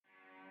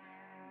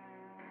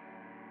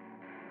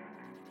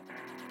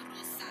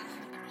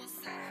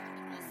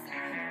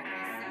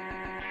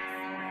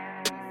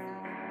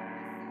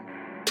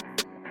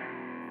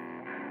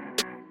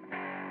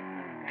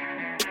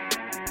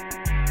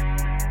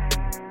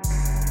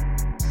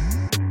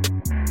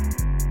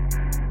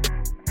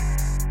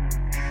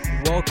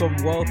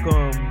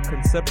Welcome,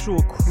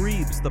 Conceptual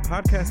Creeps, the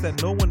podcast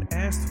that no one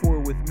asked for,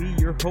 with me,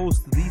 your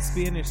host, the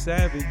Spanish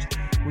Savage.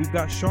 We've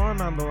got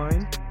Sean on the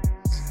line.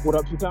 What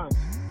up, 2 times?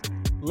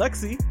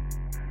 Lexi.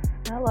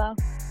 Hello.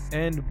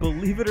 And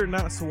believe it or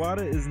not,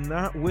 Swada is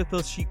not with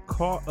us. She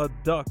caught a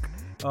duck.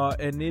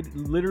 And it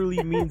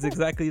literally means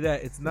exactly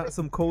that. It's not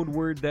some code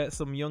word that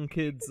some young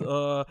kids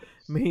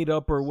made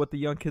up or what the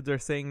young kids are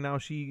saying now.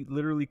 She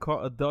literally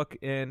caught a duck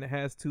and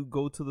has to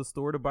go to the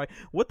store to buy.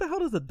 What the hell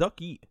does a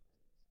duck eat?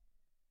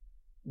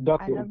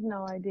 Duck I food. have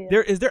no idea.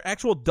 Is there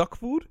actual duck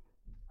food?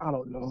 I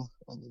don't know.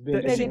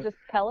 Maybe just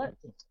pellets?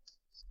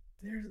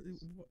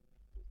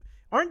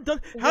 Aren't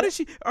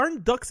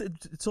ducks,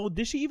 so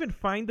did she even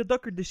find a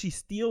duck or did she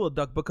steal a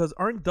duck? Because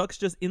aren't ducks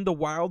just in the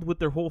wild with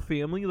their whole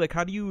family? Like,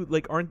 how do you,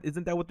 like,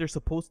 isn't that what they're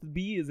supposed to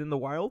be, is in the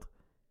wild?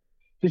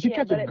 Did she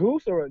catch a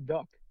goose or a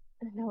duck?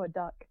 No, a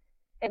duck.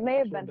 It may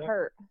have been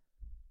hurt.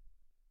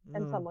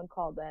 And someone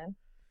called in.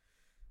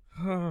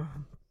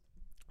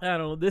 I don't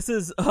know. This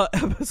is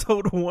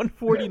episode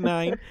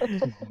 149.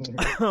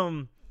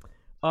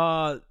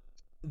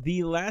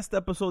 The last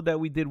episode that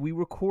we did, we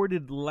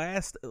recorded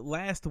last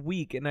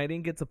week, and I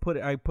didn't get to put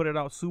it. I put it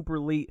out super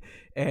late,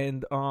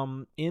 and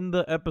in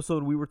the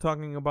episode we were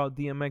talking about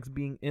DMX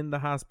being in the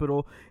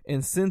hospital,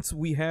 and since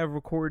we have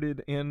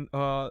recorded and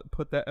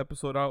put that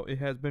episode out, it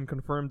has been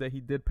confirmed that he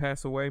did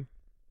pass away.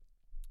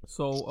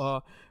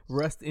 So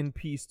rest in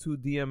peace to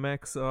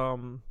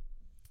DMX.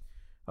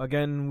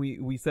 Again,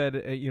 we said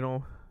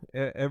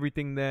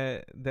everything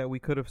that we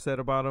could have said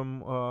about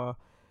him,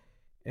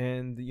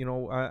 and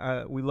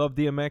we love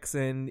DMX,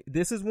 and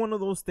this is one of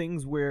those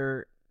things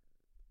where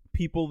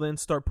people then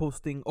start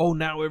posting, oh,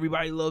 now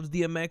everybody loves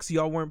DMX,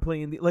 y'all weren't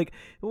playing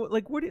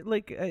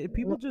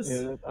people just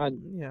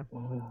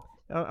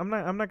I'm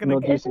not gonna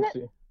isn't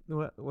it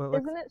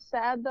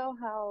sad though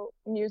how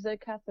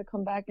music has to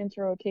come back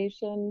into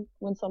rotation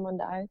when someone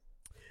dies?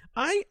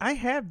 I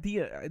have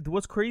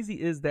what's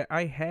crazy is that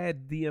I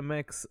had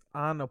DMX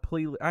on a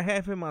playlist. I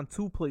have him on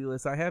 2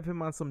 playlists. I have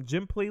him on some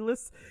gym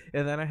playlists,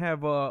 and then I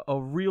have a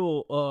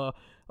real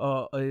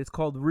it's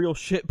called Real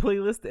Shit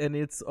playlist, and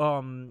it's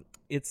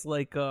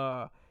like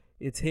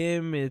it's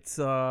him, it's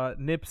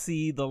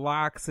Nipsey, The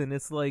Lox, and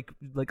it's like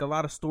a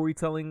lot of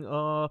storytelling.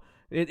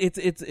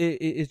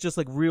 It's just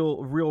like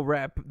real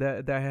rap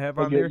that I have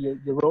on there. Your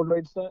road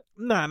rage set?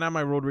 Nah, not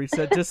my road rage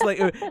set. Just like,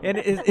 and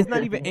it's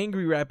not even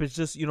angry rap. It's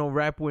just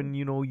rap when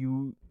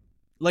you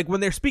like when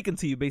they're speaking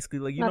to you, basically,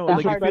 like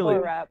like you feel it.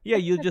 Rap. Yeah,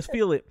 you just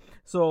feel it.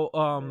 So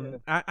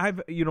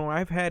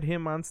I've had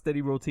him on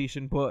steady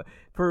rotation, but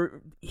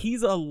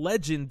he's a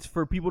legend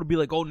for people to be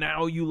like, oh,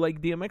 now you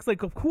like DMX.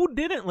 Like, who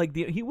didn't like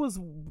DMX? He was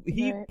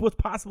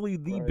possibly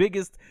the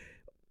biggest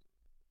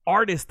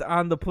artist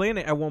on the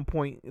planet at one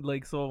point.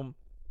 Like, so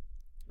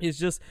it's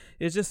just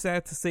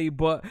sad to say,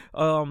 but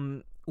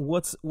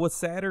what's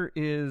sadder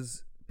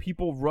is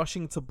people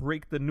rushing to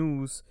break the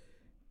news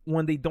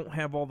when they don't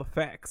have all the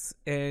facts.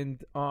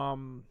 And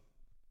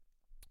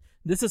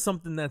this is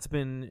something that's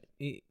been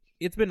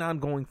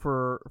ongoing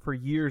for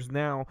years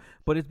now,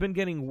 but it's been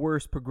getting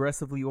worse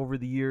progressively over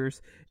the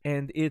years.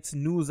 And it's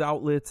news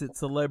outlets, it's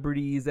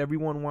celebrities,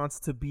 everyone wants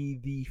to be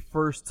the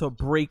first to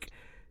break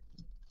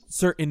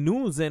certain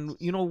news, and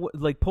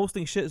like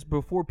posting shit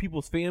before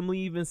people's family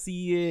even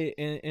see it,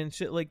 and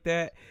shit like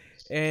that.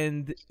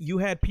 And you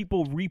had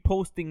people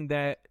reposting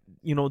that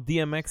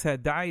DMX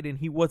had died and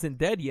he wasn't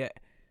dead yet,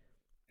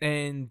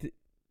 and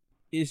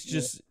it's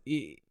just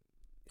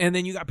and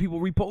then you got people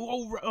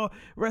repost,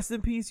 rest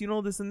in peace,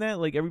 this and that.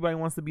 Like, everybody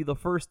wants to be the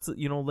first to,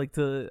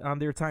 to on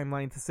their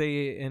timeline to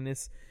say it, and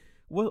it's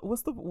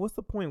what's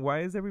the point?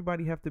 Why does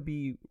everybody have to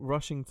be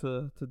rushing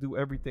to do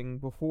everything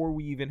before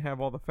we even have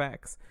all the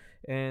facts?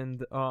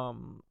 And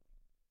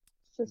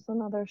it's just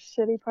another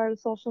shitty part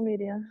of social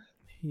media.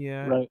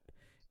 Yeah. Right.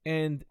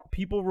 And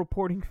people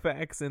reporting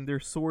facts and their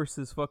source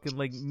is fucking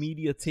like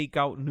media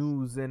takeout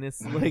news, and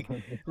it's like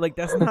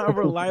that's not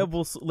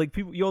reliable. Like,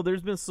 people,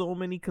 there's been so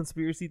many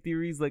conspiracy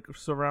theories like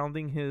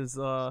surrounding his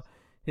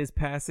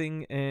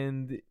passing,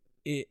 and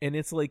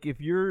it's like, if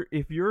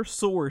your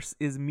source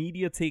is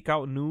media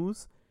takeout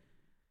news,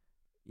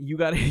 you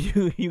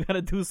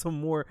gotta do some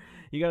more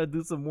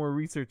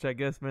research, I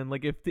guess, man.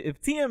 Like,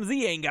 if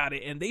TMZ ain't got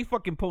it and they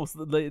fucking post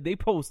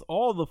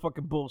all the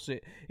fucking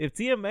bullshit, if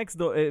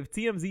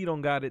TMZ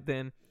don't got it,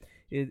 then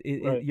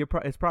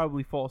it's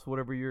probably false,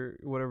 whatever you're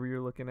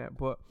looking at.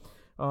 But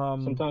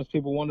sometimes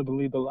people want to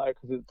believe the lie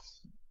because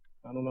it's,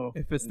 I don't know,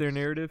 if it's their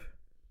narrative,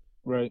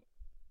 right?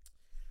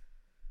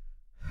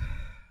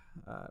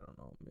 I don't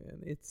know, man.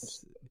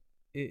 It's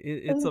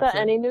Isn't that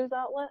any news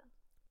outlet?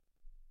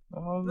 I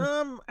don't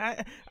know.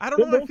 I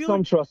feel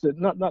some trusted,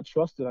 not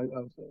trusted.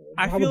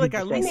 I feel like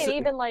at least. I mean,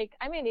 even like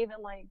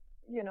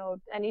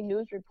any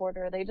news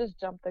reporter, they just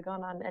jump the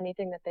gun on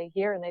anything that they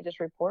hear and they just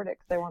report it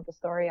because they want the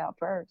story out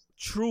first.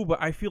 True,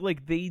 but I feel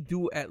like they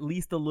do at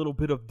least a little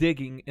bit of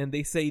digging, and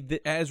they say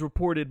that as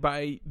reported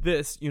by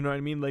this, you know what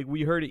I mean? Like,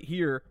 we heard it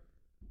here,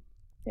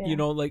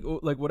 like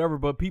whatever.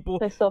 But people,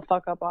 they still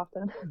fuck up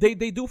often. They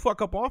do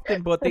fuck up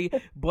often, but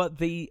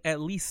they at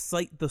least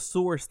cite the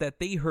source that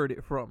they heard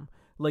it from.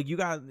 Like, you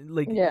got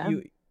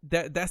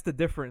that's the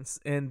difference,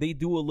 and they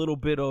do a little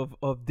bit of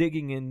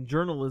digging in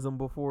journalism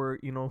before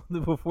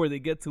before they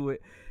get to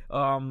it.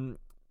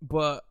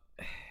 But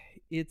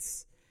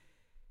it's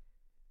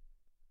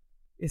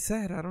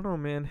sad. I don't know,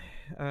 man.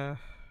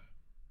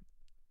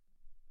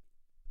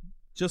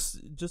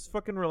 Just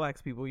fucking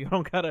relax, people. You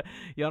don't gotta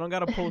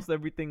post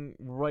everything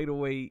right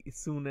away as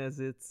soon as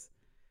it's.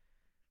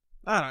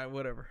 All right,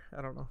 whatever.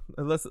 I don't know.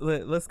 Let's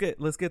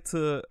get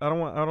to. I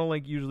don't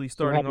like usually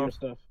starting off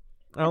stuff.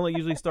 I don't like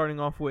usually starting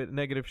off with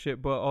negative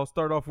shit, but I'll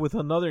start off with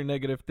another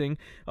negative thing.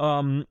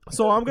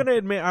 So I'm gonna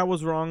admit I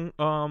was wrong.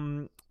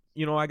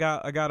 I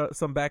got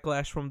some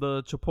backlash from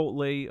the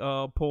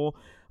Chipotle poll.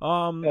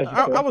 I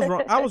was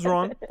wrong. I was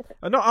wrong.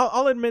 No,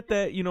 I'll admit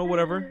that.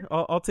 Whatever.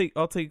 I'll take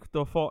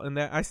the fault in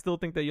that. I still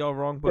think that y'all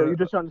wrong, but you're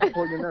just trying to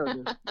support your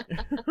narrative.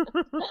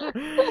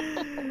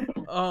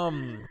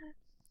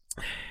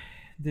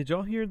 Did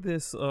y'all hear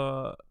this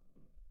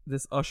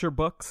Usher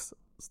Bucks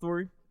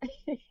story?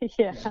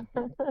 Yeah.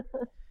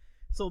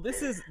 So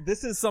this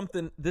is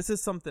something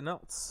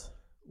else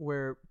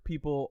where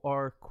people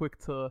are quick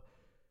to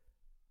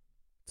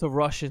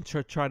rush and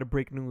try to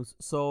break news.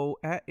 So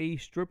at a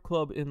strip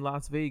club in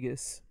Las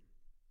Vegas,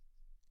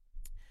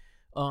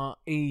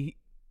 a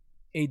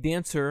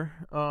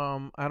dancer,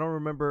 I don't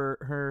remember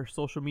her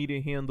social media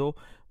handle,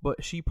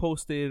 but she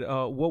posted,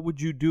 what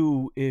would you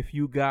do if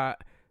you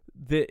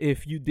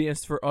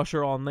danced for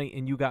Usher all night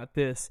and you got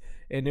this?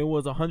 And it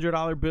was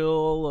 $100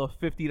 bill, a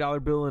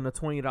 $50 bill, and a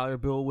 $20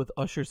 bill with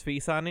Usher's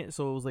face on it.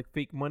 So it was like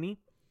fake money.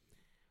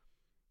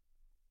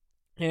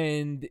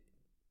 And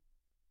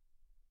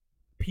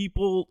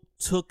people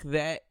took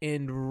that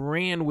and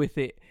ran with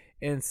it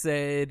and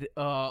said,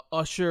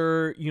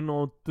 Usher,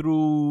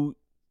 threw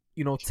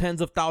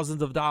tens of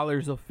thousands of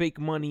dollars of fake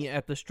money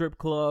at the strip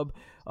club,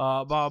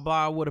 blah,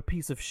 blah, what a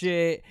piece of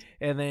shit.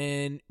 And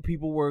then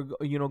people were,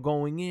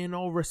 going in,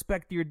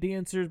 respect your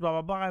dancers,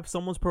 blah, blah, blah. If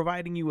someone's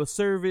providing you a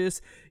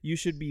service, you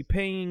should be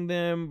paying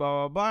them,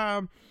 blah,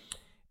 blah, blah.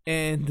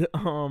 And,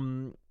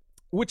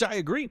 which I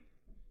agree.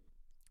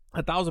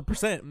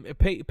 1,000%.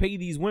 Pay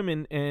these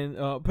women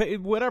and, pay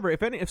whatever.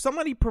 If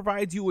somebody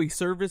provides you a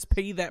service,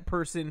 pay that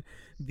person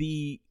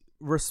the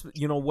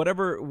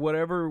whatever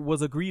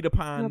was agreed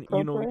upon,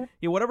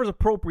 whatever's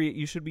appropriate,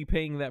 you should be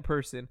paying that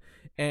person.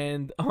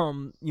 And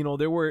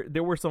there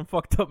were some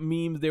fucked up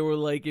memes. They were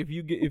like, if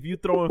you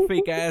throw in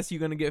fake ass,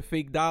 you're gonna get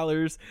fake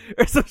dollars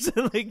or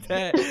something like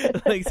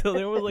that. Like, so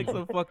there was like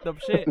some fucked up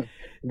shit.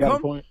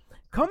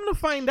 Come to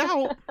find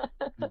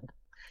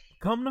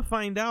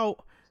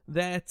out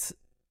that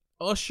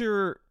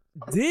Usher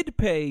did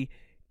pay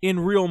in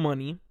real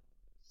money.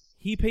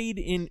 He paid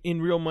in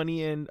real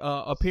money, and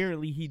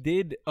apparently he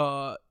did,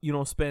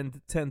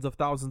 spend tens of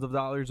thousands of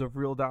dollars of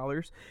real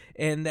dollars,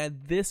 and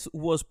that this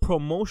was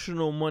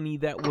promotional money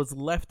that was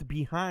left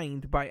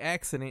behind by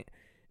accident,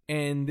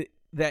 and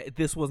that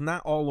this was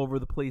not all over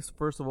the place,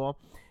 first of all,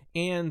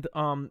 and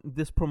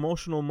this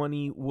promotional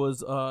money was,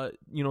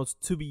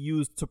 to be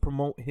used to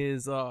promote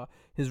his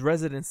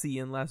residency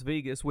in Las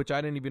Vegas, which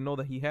I didn't even know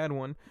that he had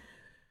one.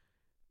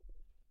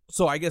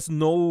 So I guess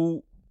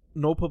no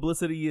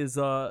publicity is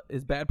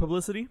bad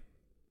publicity,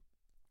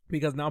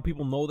 because now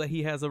people know that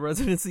he has a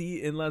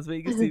residency in Las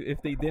Vegas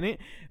if they didn't.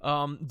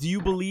 Do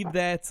you believe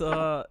that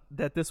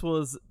this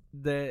was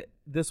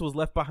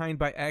left behind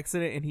by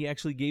accident and he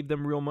actually gave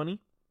them real money?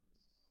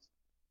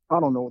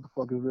 I don't know what the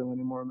fuck is real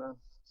anymore, man.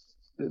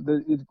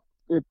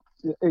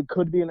 It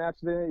could be an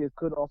accident. It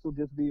could also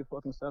just be a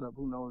fucking setup.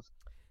 Who knows?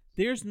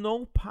 There's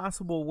no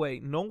possible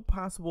way.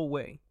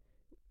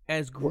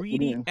 As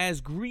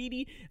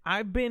greedy,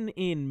 I've been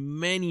in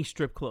many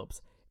strip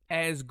clubs.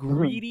 As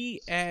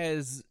greedy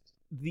as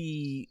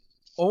the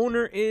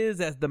owner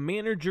is, as the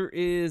manager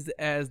is,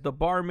 as the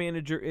bar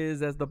manager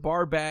is, as the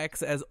bar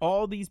backs, as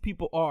all these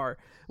people are,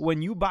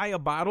 when you buy a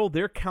bottle,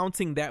 they're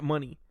counting that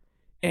money.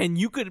 And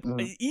you could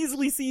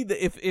easily see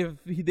that if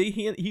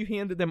he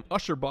handed them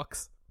Usher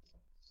bucks.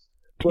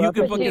 Well, you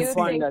could fucking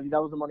see that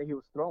was the money he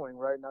was throwing,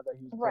 right? Not that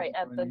he was right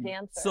at the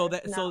dancer.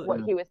 Not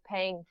what he was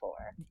paying for.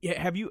 Yeah.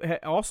 Have you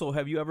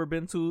ever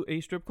been to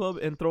a strip club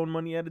and thrown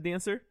money at a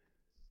dancer?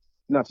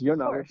 Not to your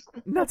knowledge.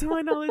 Not to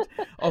my knowledge.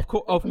 Of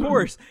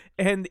course.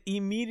 And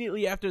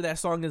immediately after that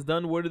song is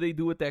done, what do they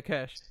do with that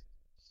cash?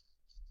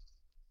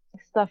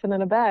 Stuff it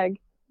in a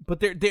bag.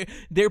 but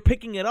they're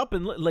picking it up,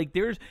 and like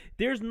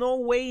there's no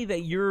way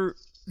that you're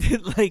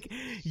like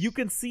you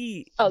can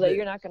see that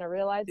you're not gonna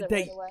realize it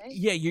right away.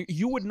 Yeah,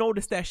 you would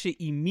notice that shit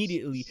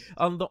immediately.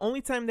 The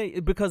only time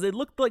because it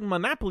looked like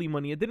Monopoly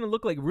money, it didn't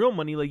look like real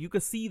money. Like you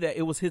could see that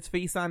it was his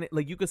face on it.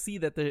 Like you could see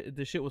that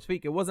the shit was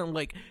fake. It wasn't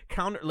like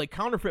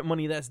counterfeit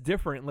money. That's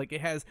different. Like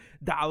it has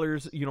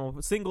dollars, you know,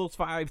 singles,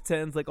 5s,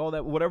 10s, like all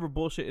that whatever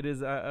bullshit it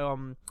is.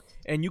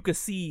 And you could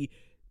see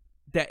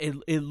that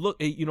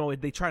you know,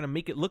 they try to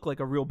make it look like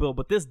a real bill,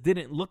 but this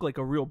didn't look like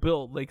a real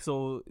bill. Like,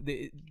 so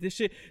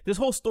this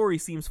whole story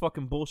seems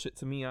fucking bullshit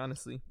to me,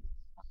 honestly.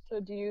 So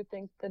do you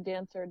think the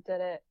dancer did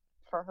it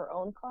for her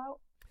own clout?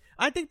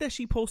 I think that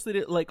she posted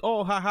it like,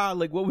 oh, haha,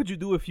 like, what would you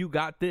do if you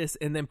got this?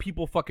 And then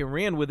people fucking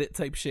ran with it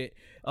type shit.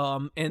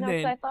 Then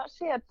I thought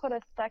she had put a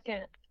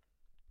second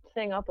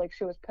thing up, like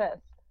she was pissed.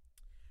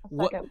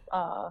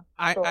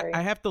 I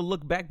have to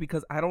look back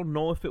because I don't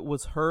know if it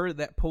was her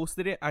that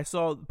posted it. I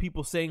saw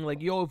people saying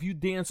like, yo, if you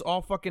dance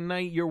all fucking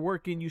night, you're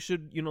working, you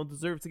should, you know,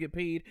 deserve to get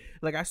paid.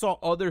 Like I saw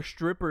other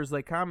strippers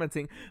like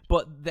commenting,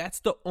 but that's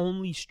the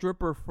only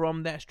stripper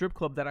from that strip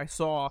club that I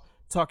saw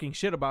talking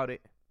shit about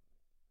it.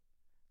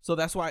 So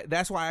that's why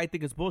I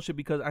think it's bullshit,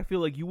 because I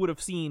feel like you would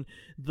have seen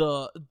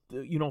the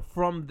you know,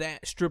 from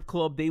that strip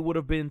club, they would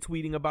have been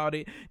tweeting about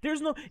it.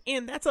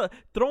 And that's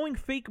throwing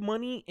fake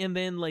money and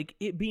then like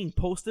it being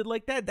posted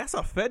like that. That's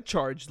a Fed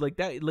charge. Like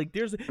that. Like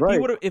there's right. He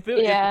would have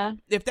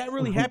if that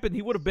really happened,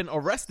 he would have been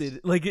arrested.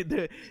 Like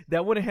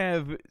that wouldn't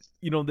have,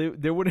 you know,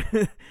 there would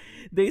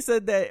they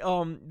said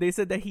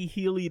that he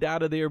heeled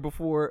out of there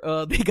before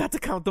they got to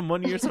count the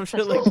money or some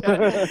shit like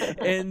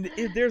that. And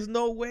there's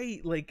no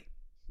way like.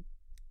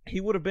 He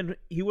would have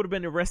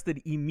been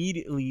arrested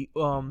immediately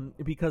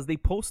because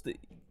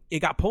it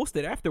got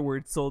posted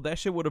afterwards, so that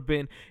shit would have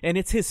been, and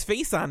it's his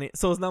face on it,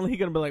 so it's not like he's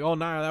gonna be like, oh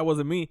nah, that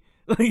wasn't me.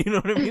 Like, you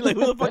know what I mean? Like,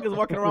 who the fuck is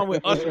walking around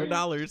with Usher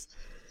dollars?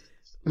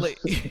 Like,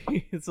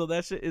 so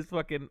that shit is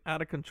fucking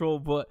out of control.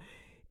 But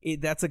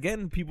that's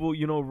again people,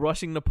 you know,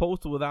 rushing the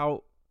post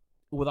without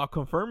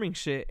confirming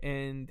shit,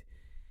 and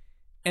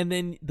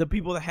then the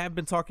people that have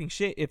been talking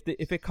shit,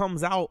 if it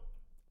comes out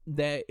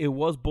that it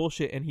was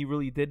bullshit and he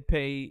really did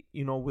pay,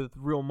 you know, with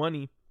real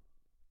money,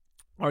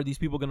 are these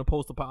people going to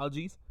post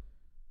apologies?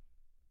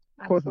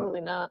 Absolutely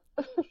not.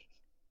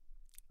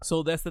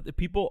 So that's that the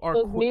people are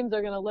those memes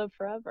are going to live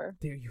forever.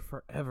 There you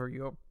forever,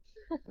 yo.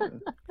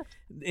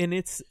 And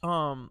it's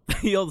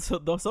yo,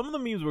 so some of the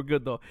memes were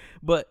good though,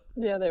 but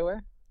yeah, they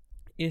were.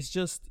 It's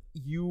just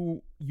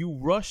you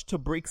rush to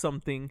break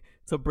something,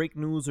 to break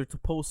news or to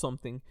post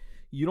something.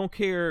 You don't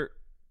care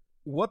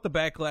what the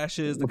backlash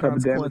is, the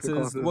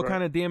consequences, what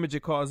kind of damage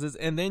it causes,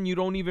 and then you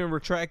don't even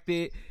retract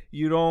it.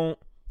 You don't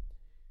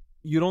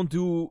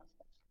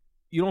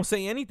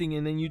say anything,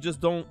 and then you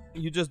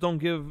don't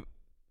give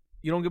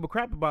a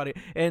crap about it.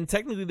 And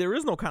technically there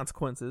is no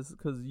consequences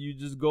because you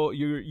just go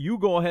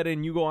ahead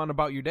and you go on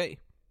about your day.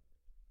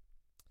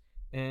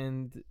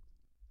 And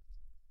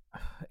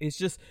it's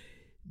just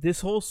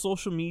this whole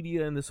social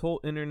media and this whole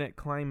internet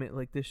climate,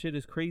 like this shit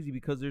is crazy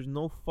because there's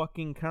no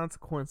fucking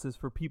consequences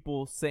for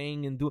people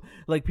saying and do,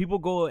 like people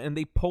go and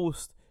they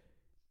post,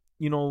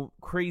 you know,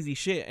 crazy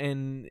shit,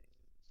 and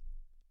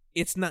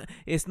it's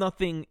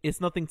nothing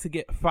to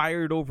get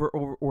fired over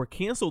or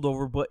canceled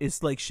over, but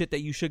it's like shit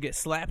that you should get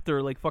slapped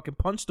or like fucking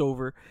punched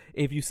over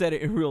if you said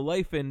it in real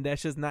life, and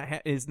that's just not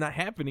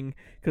happening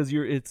because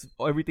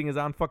everything is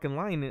on fucking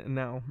line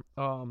now.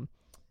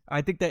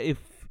 I think that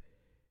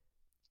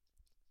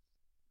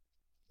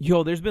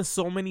there's been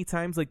so many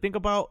times, like think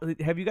about,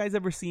 have you guys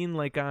ever seen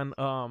like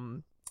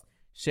on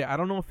shit, I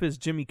don't know if it's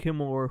Jimmy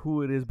Kimmel or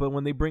who it is, but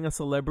when they bring a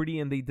celebrity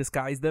and they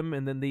disguise them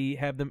and then they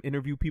have them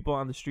interview people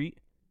on the street?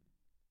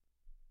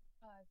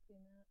 I've seen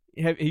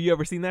that. Have you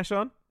ever seen that,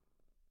 Sean?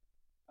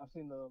 I've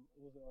seen live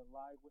witness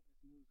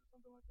news or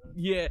something like that.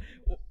 Yeah.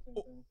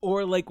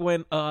 Or like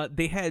when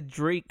they had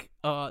Drake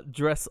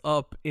dress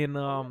up in yeah,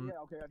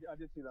 okay, I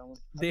did see that one.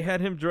 They had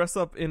him dress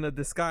up in a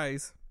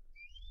disguise.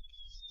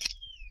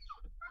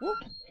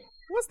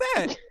 What's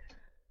that?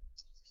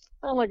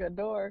 Sound like a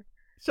door.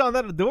 Sean,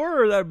 that a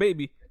door or that a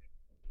baby?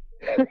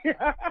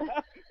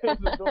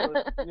 It's the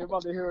door. You're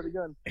about to hear it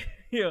again.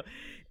 Yeah.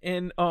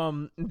 And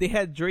they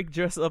had Drake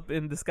dress up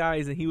in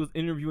disguise, and he was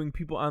interviewing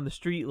people on the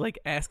street, like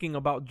asking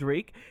about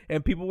Drake,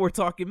 and people were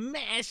talking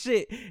mad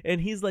shit. And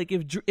he's like,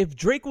 if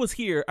Drake was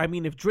here, I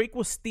mean, if Drake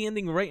was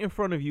standing right in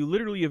front of you,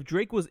 literally, if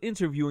Drake was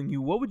interviewing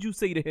you, what would you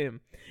say to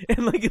him?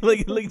 And like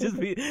just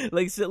be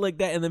like shit like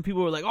that. And then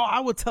people were like, oh, I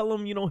would tell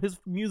him, you know, his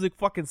music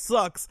fucking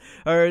sucks,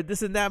 or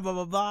this and that, blah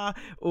blah blah.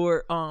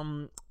 Or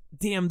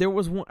damn, there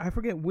was one, I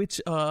forget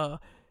which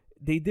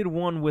they did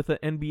one with an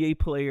NBA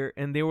player,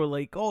 and they were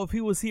like, oh, if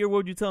he was here, what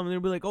would you tell him? And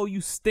they'd be like, oh, you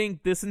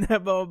stink, this and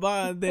that, blah, blah,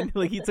 blah. And then,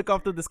 like, he took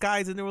off the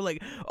disguise, and they were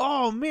like,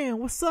 oh, man,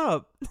 what's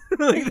up?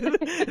 Like, what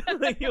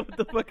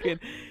the fucking...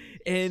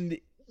 And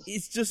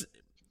it's just,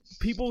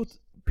 people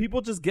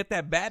just get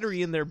that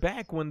battery in their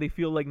back when they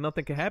feel like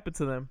nothing can happen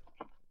to them.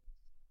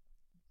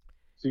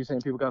 So you're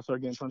saying people gotta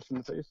start getting punched in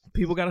the face?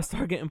 People gotta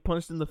start getting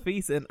punched in the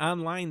face, and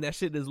online that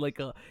shit is like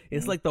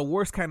it's like the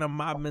worst kind of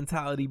mob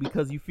mentality,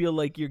 because you feel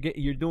like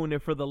you're doing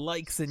it for the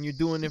likes, and you're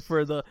doing it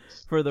for the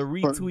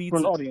retweets, for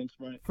the audience,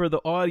 right? For the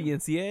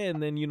audience, yeah.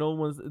 And then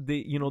once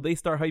they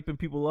start hyping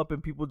people up,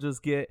 and people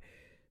just get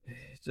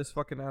just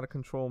fucking out of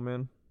control,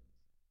 man.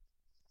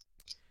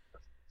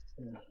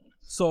 Yeah.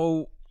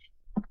 So,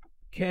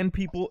 can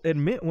people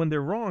admit when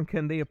they're wrong?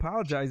 Can they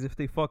apologize if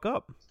they fuck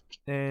up?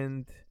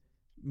 And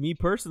me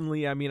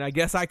personally, I mean, I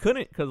guess I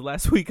couldn't, because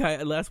last week I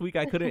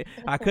couldn't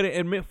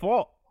admit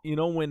fault,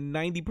 when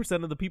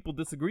 90% of the people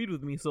disagreed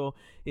with me. So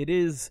it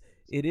is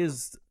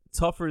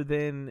tougher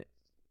than,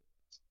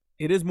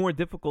 it is more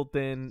difficult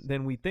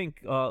than we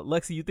think.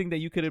 Lexi, you think that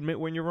you could admit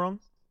when you're wrong?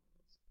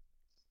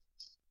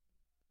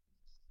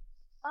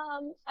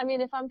 I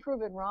mean, if I'm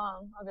proven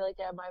wrong, I'll be like,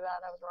 yeah, my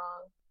bad, I was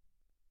wrong.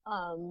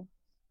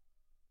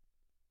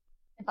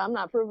 If I'm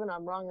not proven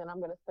I'm wrong, then I'm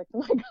gonna stick to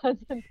my guns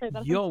and say that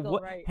I'm still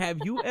right.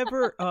 Have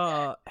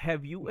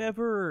you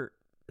ever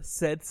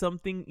said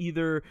something,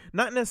 either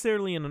not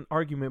necessarily in an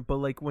argument, but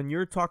like when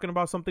you're talking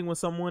about something with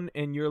someone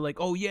and you're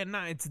like, oh yeah,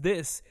 nah, it's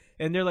this,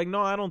 and they're like,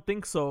 no, I don't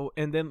think so,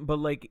 and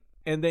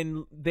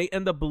then they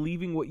end up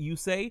believing what you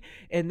say,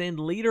 and then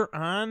later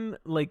on,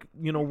 like,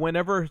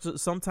 whenever,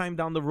 sometime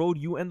down the road,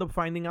 you end up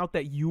finding out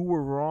that you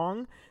were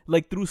wrong,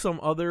 like through some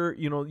other,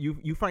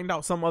 you find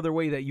out some other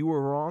way that you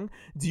were wrong.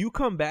 Do you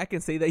come back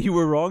and say that you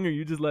were wrong, or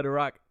you just let it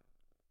rock?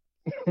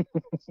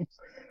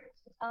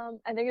 I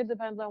think it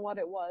depends on what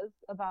it was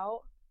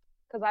about,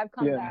 because I've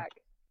come back.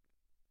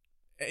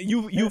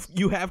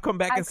 You have come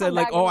back and said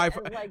like, oh, and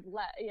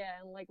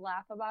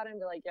laugh about it and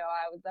be like, yo,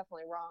 I was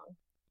definitely wrong.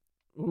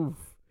 Oof.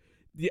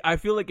 I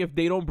feel like if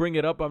they don't bring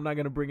it up, I'm not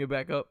gonna bring it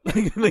back up.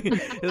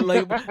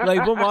 like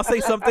boom, I'll say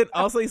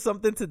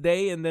something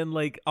today, and then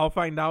like I'll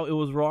find out it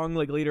was wrong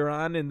like later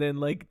on, and then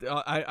like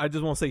I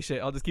just won't say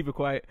shit. I'll just keep it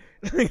quiet.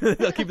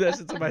 I'll keep that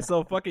shit to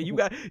myself. Fuck it. You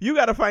got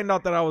to find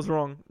out that I was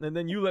wrong, and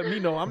then you let me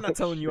know. I'm not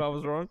telling you I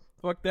was wrong.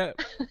 Fuck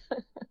that.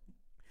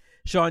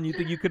 Sean, you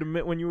think you could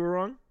admit when you were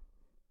wrong?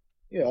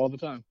 Yeah, all the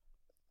time.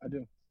 I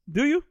do.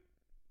 Do you?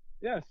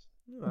 Yes.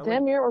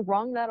 Damn, you're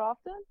wrong that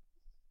often?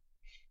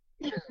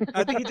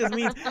 I think he just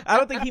means. I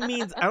don't think he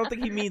means that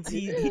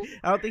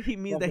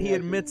he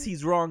admits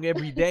he's wrong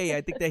every day.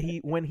 I think that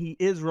when he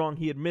is wrong,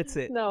 he admits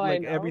it. No, like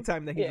I know. Every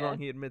time that he's wrong,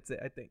 he admits it.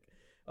 I think.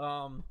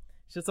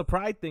 It's just a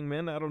pride thing,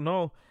 man. I don't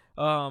know.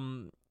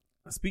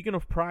 Speaking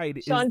of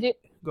pride, Sean,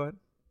 go ahead.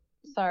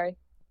 Sorry.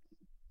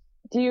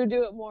 Do you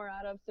do it more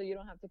out of so you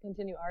don't have to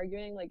continue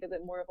arguing? Like, is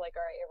it more of like,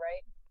 all right, you're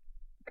right?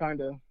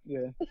 Kinda,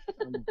 yeah.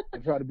 I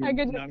try to be. I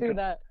could just do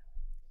that.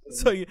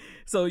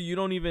 So you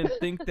don't even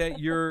think that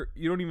you're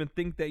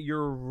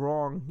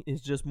wrong.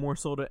 It's just more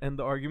so to end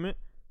the argument.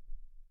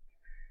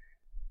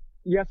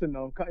 Yes and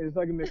no. It's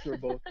like a mixture of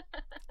both.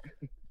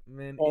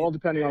 Man, all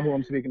depending on who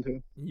I'm speaking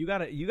to. You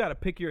gotta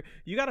pick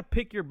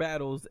your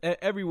battles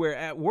everywhere,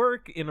 at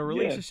work, in a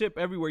relationship,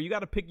 everywhere. You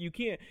gotta pick. You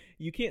can't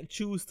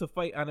choose to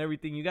fight on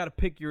everything. You gotta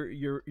pick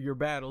your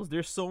battles.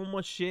 There's so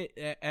much shit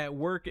at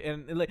work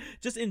and like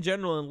just in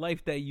general in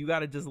life that you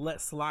gotta just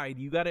let slide.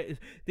 You gotta.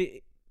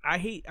 I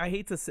hate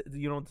to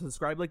to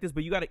describe like this,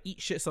 but you gotta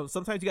eat shit.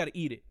 Sometimes you gotta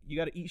eat it. You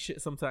gotta eat shit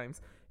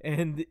sometimes,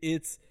 and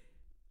it's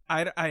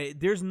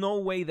there's no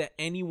way that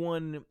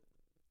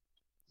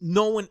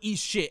no one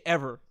eats shit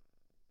ever.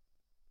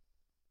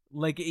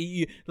 Like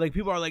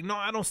people are like, no,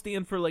 I don't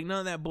stand for like none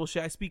of that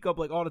bullshit. I speak up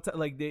like all the time.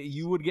 Like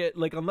you would get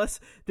like, unless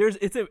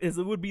it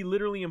would be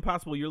literally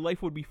impossible. Your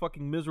life would be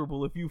fucking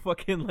miserable if you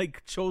fucking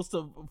like chose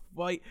to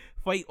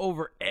fight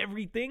over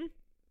everything.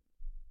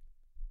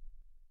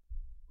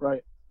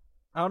 Right.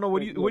 I don't know.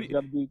 What do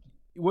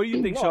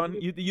you think, Sean?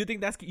 You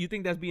think that's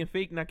being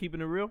fake, not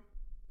keeping it real?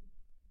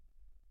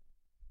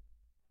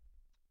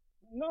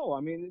 No,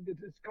 I mean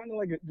it's kind of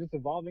like just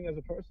evolving as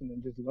a person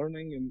and just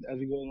learning and as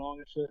you go along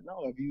and shit.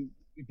 No, if you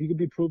could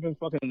be proven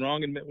fucking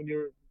wrong, admit when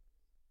you're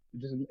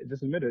just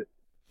admit it.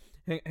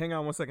 Hang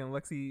on 1 second.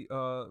 Lexi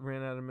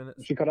ran out of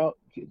minutes. She cut out.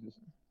 Jesus.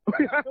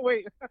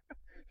 Wait,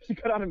 she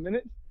cut out a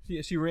minute.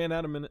 She ran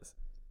out of minutes.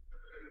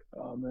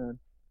 Oh man.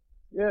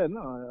 Yeah,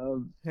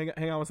 no. Hang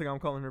on 1 second. I'm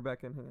calling her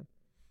back in. Hang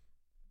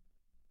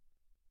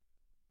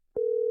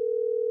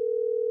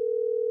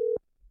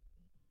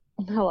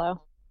on.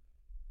 Hello.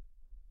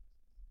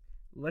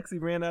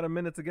 Lexi ran out of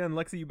minutes again.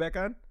 Lexi, you back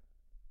on?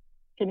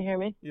 Can you hear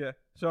me? Yeah.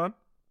 Sean?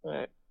 All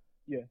right.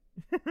 Yeah.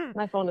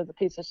 My phone is a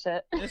piece of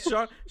shit.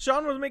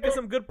 Sean was making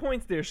some good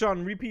points there.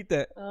 Sean, repeat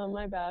that. Oh,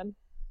 my bad.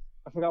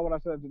 I forgot what I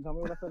said. Tell me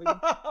what I said again.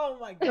 Oh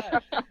my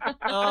god.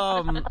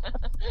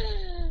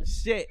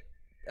 Shit.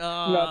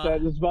 Not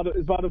that. It's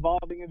about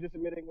evolving and just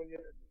admitting when you're.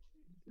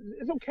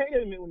 It's okay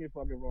to admit when you're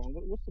fucking wrong.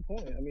 What's the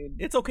point? I mean,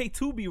 it's okay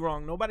to be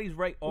wrong. Nobody's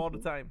right all the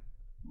time.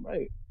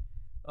 Right.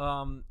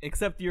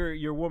 Except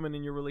your woman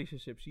in your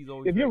relationship. She's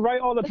always. If you're right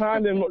all the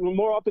time, then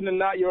more often than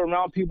not, you're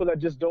around people that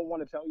just don't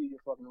want to tell you you're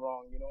fucking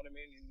wrong. You know what I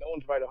mean? No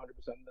one's right 100% of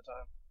the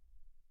time.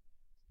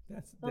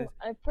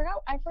 I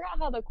forgot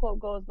how the quote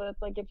goes, but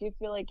it's like if you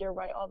feel like you're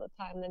right all the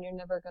time, then you're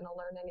never gonna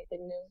learn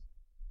anything new.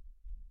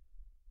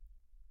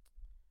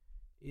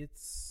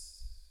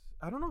 It's.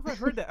 I don't know if I've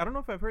heard that. I don't know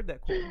if I've heard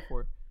that quote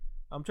before.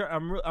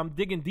 I'm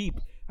digging deep.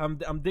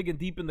 I'm digging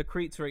deep in the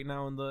crates right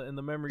now, in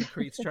the memory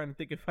crates, trying to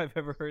think if I've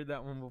ever heard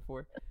that one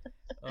before.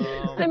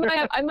 I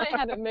might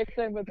have it mixed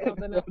in with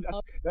something else.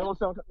 That one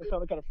sounded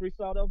kind of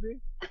freestyle, LB.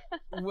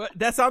 What?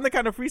 That sounded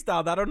kind of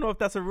freestyled. I don't know if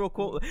that's a real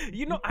quote.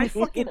 You know, I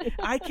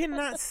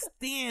cannot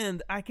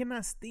stand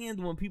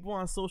when people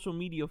on social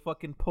media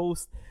fucking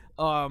post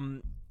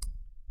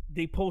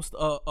they post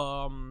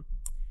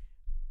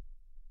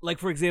like,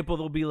 for example,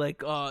 they'll be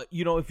like,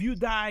 you know, if you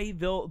die,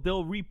 they'll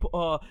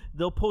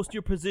post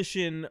your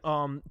position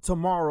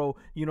tomorrow.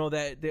 You know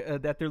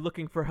that they're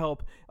looking for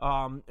help.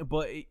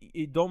 But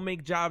it don't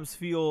make jobs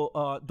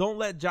feel. Don't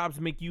let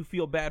jobs make you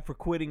feel bad for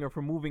quitting or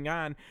for moving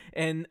on.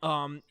 And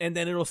then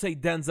it'll say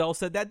Denzel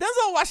said that.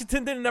 Denzel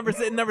Washington never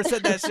said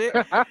that shit.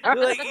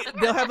 Like,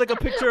 they'll have like a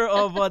picture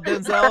of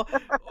Denzel,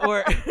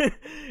 or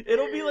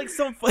it'll be like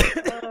some.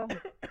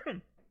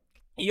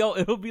 Yo,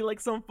 it'll be like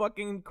some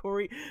fucking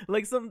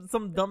like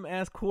some dumb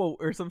ass quote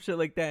or some shit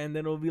like that, and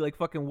then it'll be like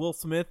fucking Will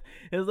Smith.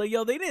 It's like,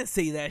 yo, they didn't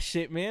say that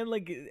shit, man.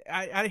 Like,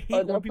 I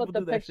hate when people do that shit.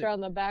 Put the picture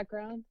on the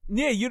background.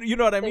 Yeah, you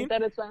know what I mean.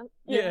 That it's fun.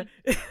 Yeah,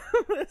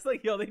 it's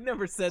like, yo, they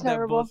never said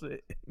terrible.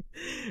 That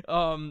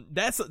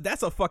bullshit.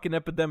 That's a fucking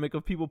epidemic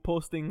of people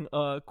posting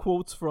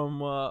quotes from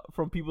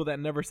people that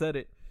never said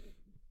it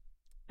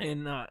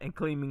and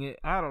claiming it.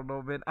 I don't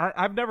know, man.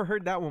 I've never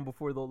heard that one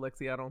before though,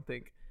 Lexi. I don't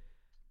think.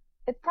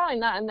 It's probably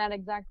not in that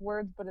exact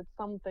words, but it's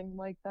something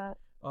like that.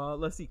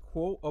 Let's see.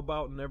 Quote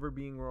about never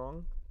being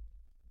wrong.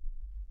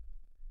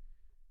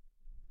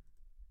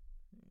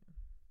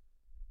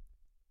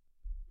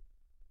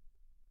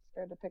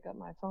 Scared to pick up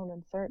my phone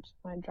and search.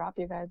 Might drop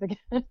you guys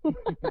again.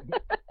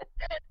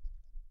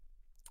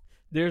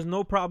 There's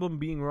no problem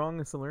being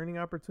wrong. It's a learning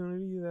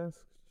opportunity. That's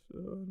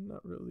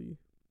not really.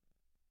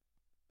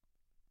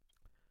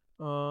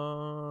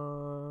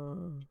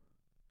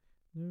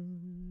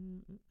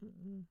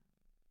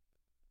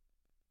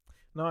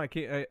 No, I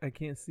can't. I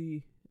can't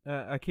see.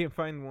 I can't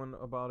find one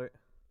about it.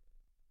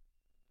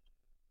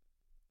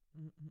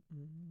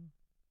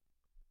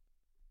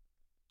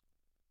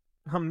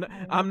 I'm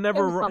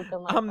never wrong.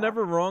 Like I'm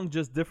never wrong.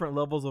 Just different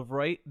levels of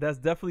right. That's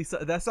definitely.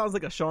 That sounds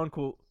like a Sean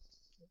quote.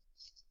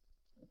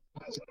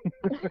 I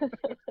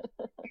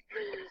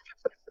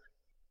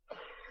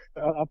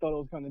thought it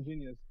was kind of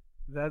genius.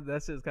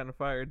 That shit's kind of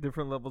fire.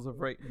 Different levels of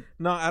right.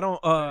 No, I don't.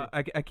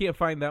 I can't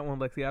find that one,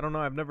 Lexi. I don't know.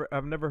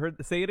 I've never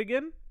heard. Say it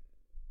again.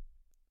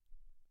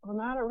 Well,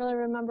 now I don't really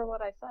remember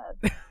what I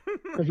said.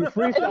 Because you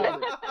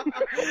freestyled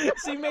it.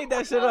 She made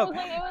that shit up.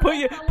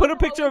 Put a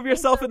picture of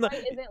yourself in the.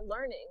 Right isn't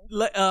learning.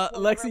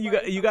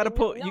 Lexi, you got to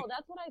put. No,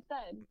 that's what I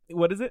said.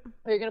 What is it?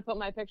 Are you gonna put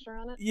my picture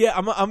on it? Yeah,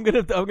 I'm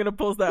gonna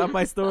post that on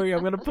my story.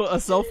 I'm gonna put a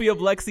selfie of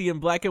Lexi in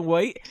black and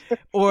white,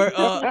 or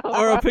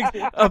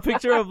a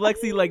picture of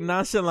Lexi like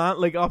nonchalant,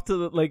 like off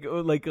to the like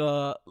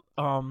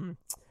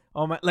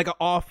an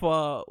off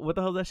what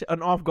the hell is that shit?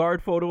 An off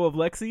guard photo of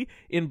Lexi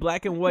in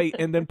black and white,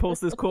 and then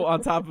post this quote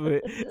on top of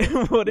it.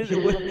 What is it?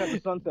 Looking at the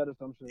sunset or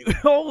some shit.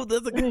 Oh,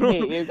 that's a good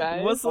one. You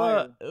guys. What's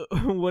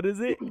what is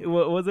it?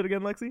 What was it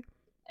again, Lexi?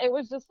 It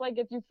was just like,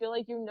 if you feel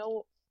like you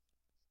know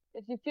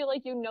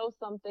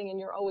something and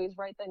you're always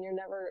right, then you're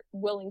never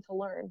willing to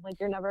learn. Like,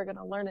 you're never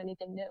gonna learn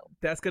anything new.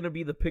 That's gonna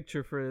be the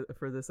picture for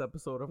this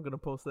episode. I'm gonna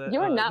post that.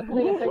 You are not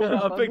putting a picture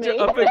of me.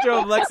 A picture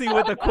of Lexi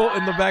with a quote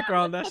in the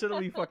background. That shit'll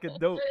be fucking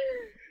dope.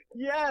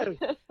 Yes.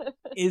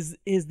 Is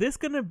this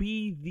gonna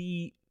be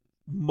the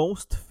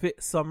most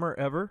fit summer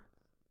ever?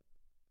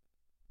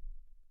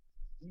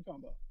 What are you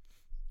talking about?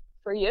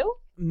 For you?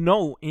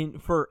 No,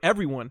 for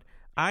everyone.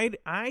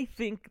 I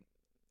think.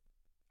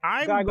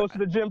 Guy goes to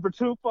the gym for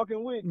 2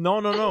 fucking weeks. No.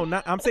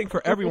 Not, I'm saying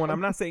for everyone. I'm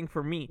not saying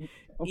for me.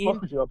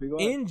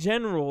 In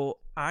general,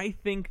 I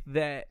think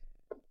that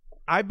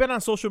I've been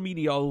on social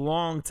media a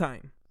long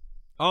time,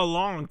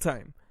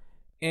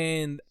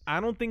 and I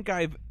don't think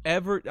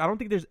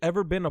there's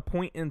ever been a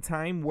point in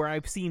time where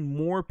I've seen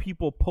more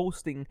people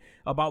posting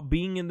about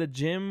being in the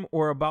gym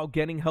or about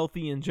getting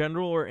healthy in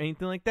general or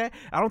anything like that.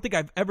 I don't think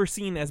I've ever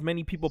seen as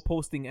many people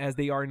posting as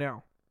they are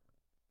now.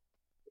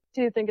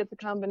 Do you think it's a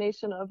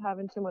combination of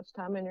having too much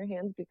time in your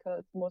hands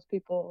because most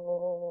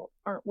people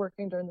aren't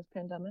working during this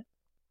pandemic?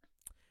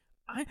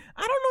 I don't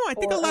know. I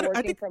think a lot of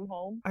working from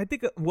home. I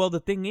think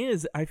the thing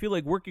is, I feel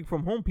like working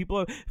from home,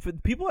 a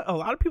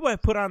lot of people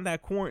have put on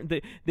that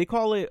quarantine. They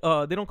call it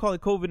they don't call it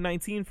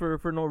COVID-19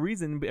 for no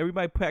reason.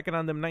 Everybody packing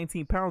on them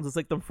 19 pounds. It's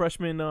like them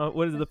freshmen.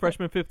 What is it? The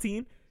freshman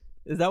 15.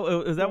 Is that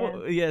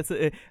what? Yeah.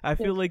 I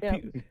feel like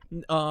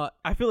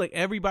I feel like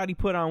everybody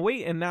put on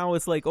weight, and now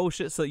it's like, oh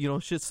shit. So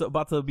shit's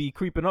about to be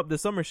creeping up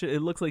this summer. Shit,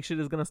 it looks like shit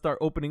is gonna start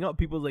opening up.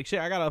 People's like, shit,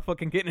 I gotta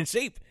fucking get in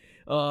shape.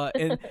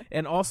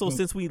 And also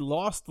since we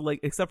lost, like,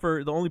 except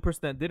for the only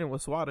person that didn't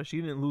was Swada, she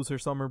didn't lose her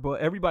summer,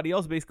 but everybody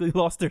else basically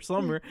lost their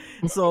summer.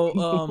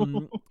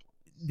 So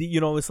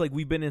it's like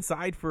we've been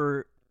inside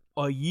for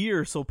a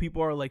year, so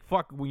people are like,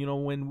 fuck,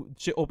 when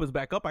shit opens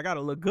back up, I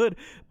gotta look good.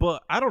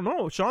 But I don't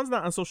know, Sean's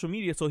not on social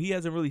media, so he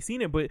hasn't really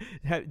seen it. But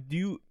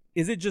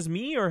is it just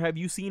me, or have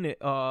you seen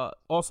it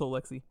also,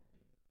 Lexi?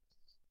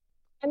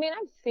 I mean,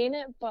 I've seen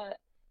it, but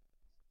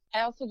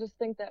I also just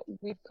think that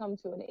we've come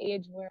to an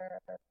age where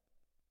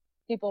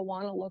people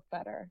want to look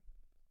better.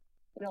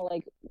 You know,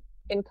 like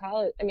in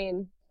college, I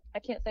mean, I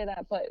can't say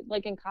that, but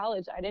like in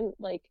college, I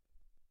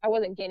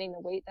wasn't gaining the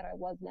weight that I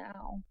was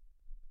now.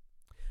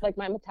 Like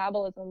my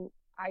metabolism,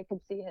 I could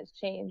see has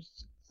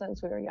changed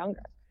since we were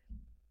younger.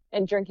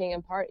 And drinking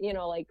and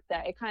like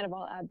that, it kind of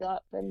all adds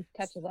up and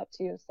catches up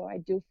to you. So I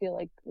do feel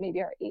like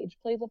maybe our age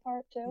plays a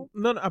part too.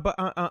 No, but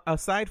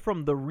aside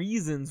from the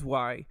reasons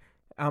why,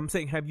 I'm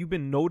saying, have you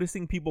been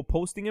noticing people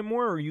posting it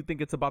more, or you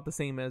think it's about the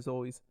same as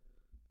always?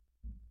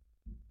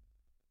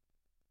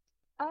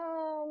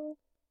 I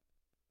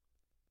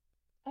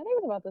think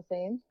it's about the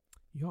same.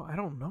 Yo, I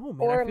don't know, man.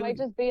 Or it might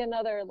just be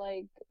another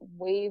like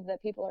wave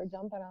that people are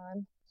jumping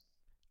on.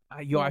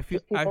 I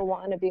feel people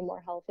want to be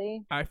more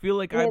healthy. I feel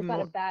like it's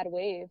not a bad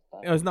wave.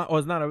 But... It's not.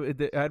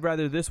 I'd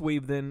rather this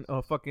wave than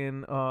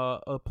fucking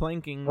a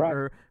planking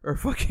right. or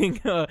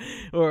fucking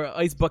or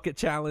ice bucket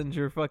challenge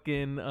or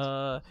fucking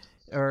what's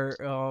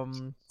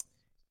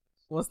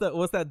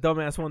that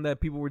dumbass one that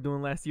people were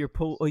doing last year?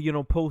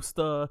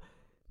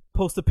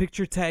 Post a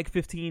picture, tag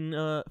 15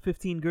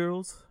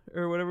 girls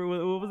or whatever.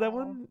 What was that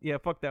one? Yeah,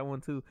 fuck that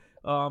one too.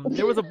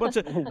 There was a bunch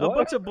of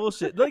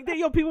bullshit. Like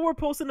people were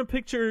posting a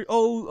picture.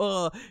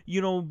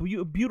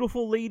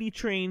 Beautiful lady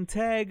train,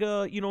 tag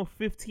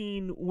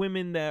 15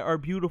 women that are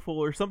beautiful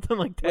or something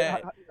like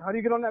that. Wait, how do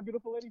you get on that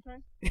beautiful lady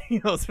train?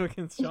 It's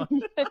fucking Sean.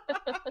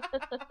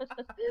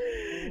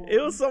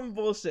 It was some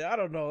bullshit. I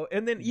don't know.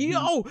 And then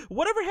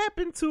whatever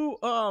happened to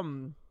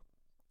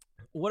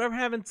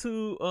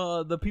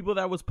the people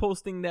that was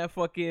posting that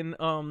fucking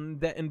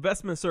that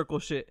investment circle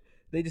shit?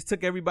 They just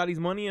took everybody's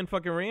money and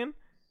fucking ran.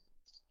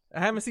 I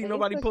haven't seen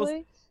nobody post.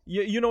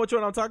 You know which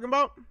one I'm talking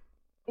about?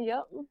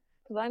 Yep,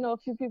 because I know a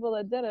few people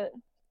that did it.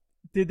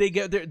 Did they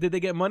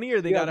get money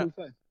or they got a?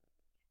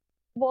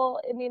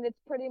 Well, I mean, it's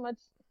pretty much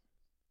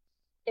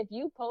if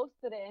you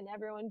posted it and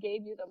everyone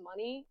gave you the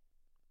money,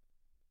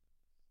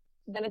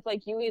 then it's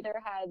like you either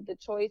had the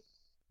choice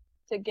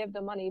to give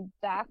the money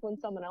back when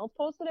someone else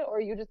posted it,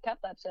 or you just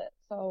kept that shit.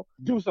 So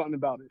do something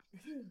about it.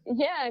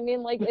 Yeah, I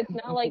mean, like it's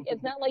not like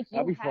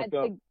you had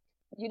to.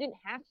 You didn't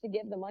have to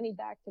give the money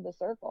back to the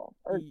circle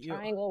or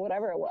triangle,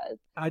 whatever it was.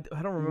 I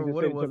don't remember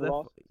what it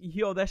was.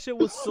 That shit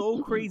was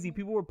so crazy.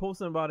 People were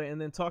posting about it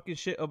and then talking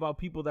shit about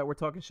people that were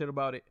talking shit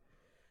about it.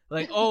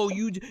 Like, oh,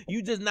 you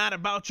just not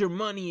about your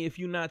money if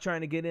you're not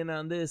trying to get in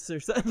on this or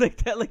something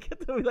like that. Like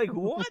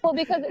what? Well,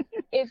 because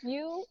if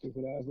you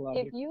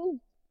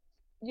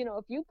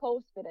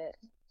posted it,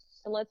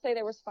 and let's say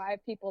there was 5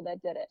 people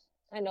that did it.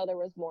 I know there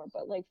was more,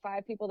 but like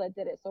 5 people that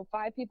did it. So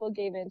 5 people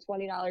gave in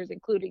 $20,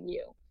 including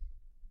you.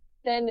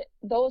 Then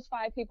those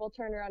 5 people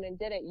turned around and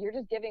did it. You're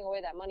just giving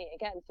away that money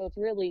again. So it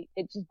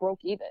just broke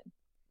even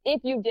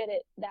if you did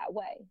it that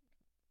way.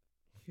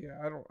 Yeah,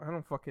 I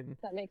don't fucking.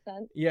 Does that make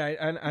sense?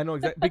 Yeah, I know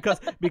exactly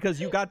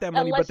because you got that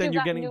money, but then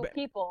you're getting new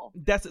people.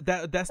 That's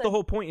the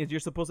whole point. Is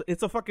you're supposed to.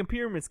 It's a fucking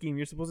pyramid scheme.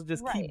 You're supposed to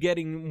just keep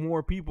getting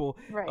more people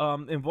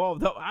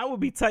involved. I would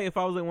be tight if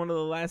I was like one of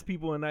the last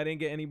people and I didn't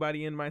get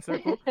anybody in my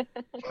circle.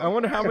 I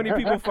wonder how many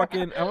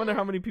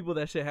people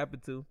that shit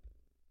happened to.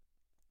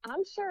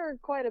 I'm sure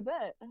quite a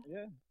bit.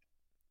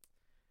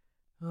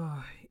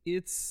 Yeah.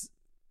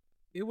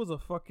 It was a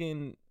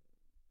fucking.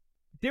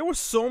 There were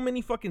so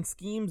many fucking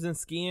schemes and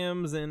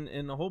scams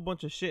and a whole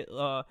bunch of shit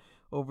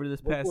over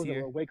this past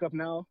year. Wake Up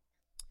Now.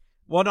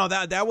 Well, no,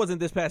 that wasn't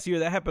this past year.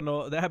 That happened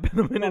a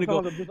minute ago.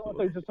 I thought you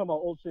were just talking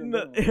about old shit.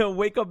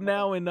 Wake Up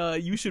Now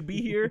and You Should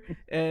Be Here.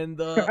 And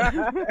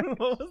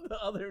what was the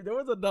other? There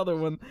was another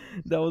one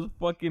that was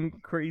fucking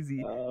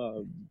crazy.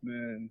 Oh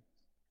man,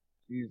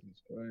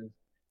 Jesus Christ!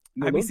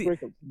 No,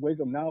 Wake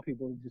Up Now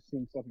people just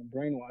seemed fucking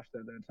brainwashed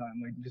at that time.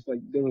 Like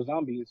they were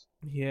zombies.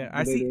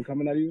 Yeah, they were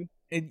coming at you.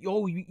 And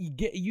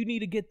you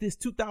need to get this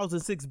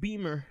 2006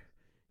 Beamer.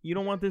 You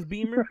don't want this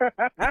Beamer?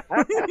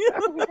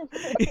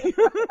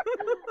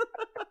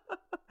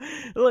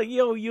 Like,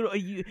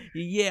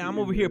 I'm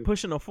over here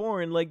pushing a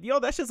foreign. Like,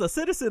 that's just a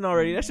citizen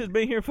already. That's just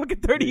been here fucking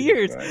 30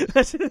 years.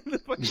 That shit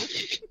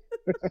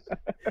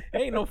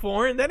ain't no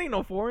foreign. That ain't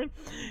no foreign.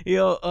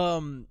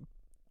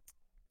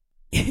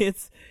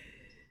 It's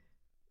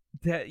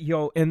that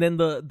and then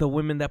the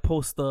women that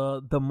post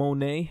the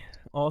Monet.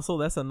 Also,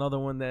 that's another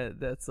one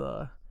that's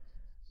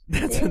do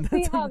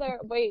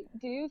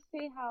you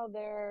see how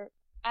they're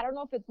I don't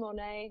know if it's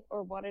Monet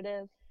or what it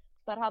is,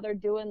 but how they're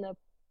doing the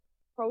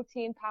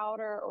protein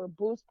powder or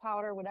boost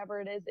powder,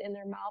 whatever it is, in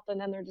their mouth, and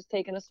then they're just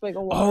taking a swig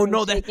of water. Oh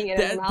no, that's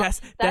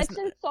just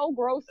so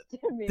gross to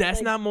me.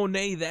 That's not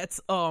Monet. That's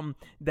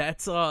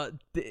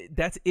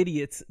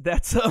idiots.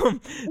 That's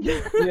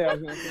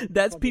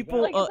that's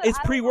people. It's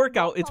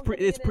pre-workout.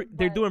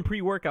 They're doing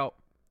pre-workout.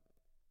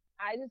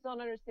 I just don't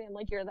understand.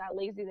 Like, you're that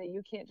lazy that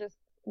you can't just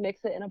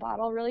mix it in a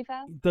bottle really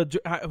fast.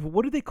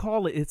 What do they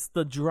call it? It's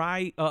the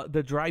dry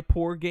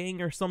pour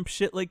gang or some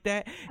shit like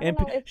that. And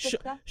it's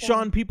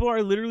Sean, people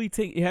are literally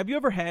taking.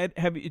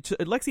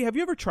 Lexi? Have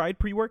you ever tried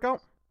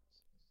pre-workout?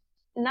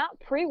 Not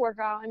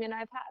pre-workout. I mean,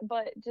 I've had,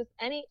 but just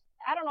any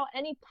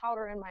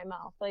powder in my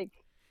mouth, like.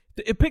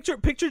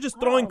 Picture just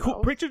throwing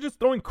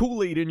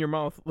Kool-Aid in your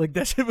mouth. Like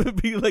that shit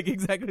would be like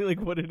exactly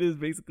like what it is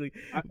basically.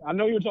 I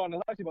know you were talking to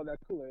Lexi about that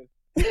Kool-Aid.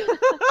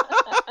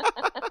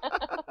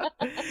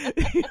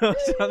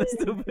 Sound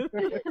stupid.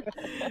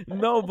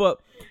 No,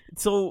 but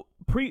so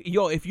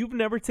if you've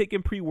never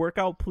taken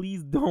pre-workout,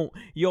 please don't.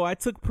 I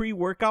took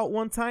pre-workout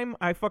one time.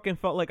 I fucking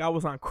felt like I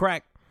was on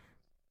crack.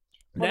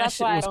 Well, that that's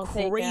shit why was I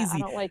don't crazy. Take it. I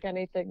don't like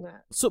anything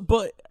that. So,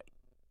 but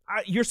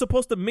you're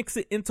supposed to mix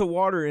it into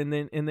water and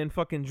then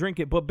fucking drink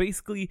it. But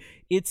basically,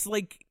 it's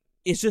like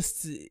it's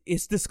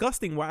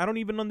disgusting. Why? I don't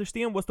even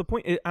understand what's the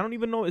point. I don't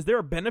even know. Is there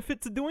a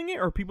benefit to doing it,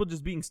 or are people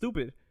just being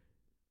stupid?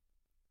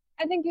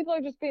 I think people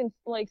are just being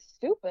like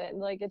stupid.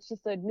 Like it's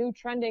just a new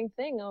trending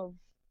thing of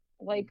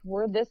like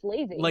we're this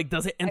lazy. Like,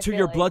 does it enter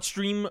your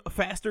bloodstream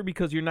faster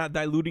because you're not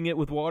diluting it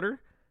with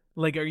water?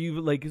 Like, are you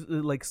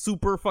like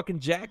super fucking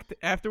jacked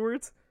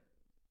afterwards?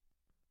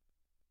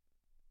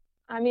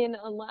 I mean,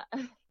 unless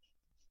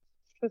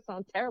this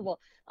sounds terrible.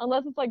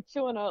 Unless it's like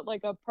chewing a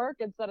perk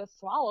instead of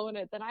swallowing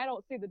it, then I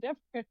don't see the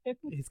difference.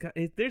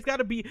 There's got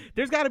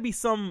to be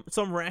some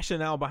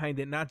rationale behind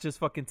it, not just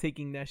fucking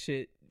taking that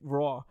shit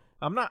raw.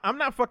 I'm not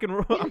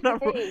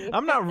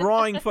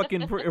rawing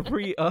fucking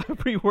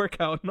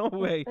pre-workout. No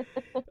way.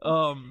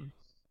 But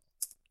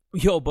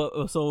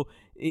so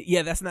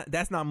yeah,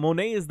 that's not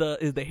Monet is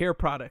the hair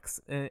products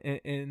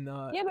and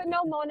yeah, but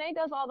no, Monet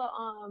does all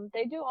the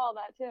they do all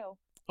that too.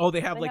 Oh,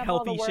 they have like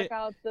healthy all the shit.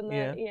 Workouts and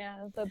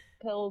the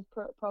pills,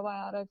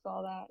 probiotics,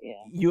 all that.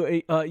 Yeah.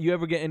 You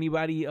ever get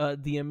anybody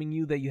DMing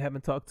you that you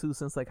haven't talked to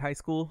since like high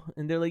school,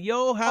 and they're like,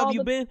 "Yo, how have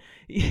you been?"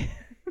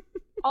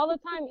 All the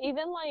time,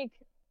 even like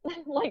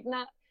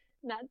not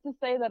to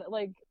say that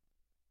like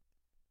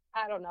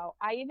I don't know.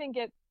 I even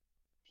get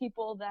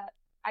people that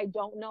I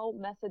don't know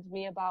message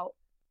me about,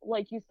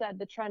 like you said,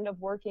 the trend of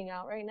working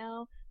out right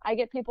now. I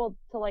get people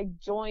to like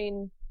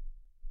join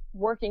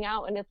working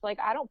out, and it's like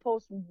I don't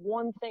post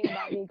one thing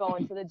about me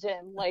going to the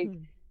gym. Like,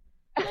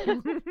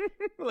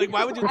 like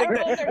why would you think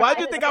that? Why would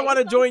you think I want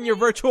to join your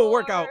virtual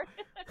workout?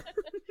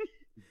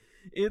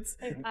 It's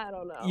I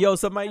don't know. Yo,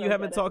 somebody you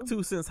haven't talked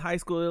to since high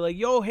school. They're like,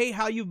 "Yo, hey,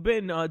 how you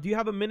been? Do you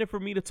have a minute for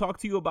me to talk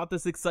to you about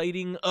this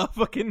exciting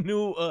fucking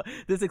new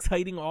this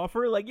exciting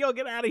offer?" Like, yo,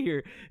 get out of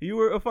here. You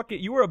were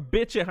a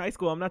bitch in high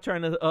school. I'm not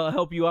trying to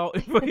help you out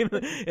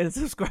and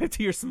subscribe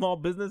to your small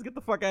business. Get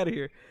the fuck out of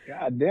here.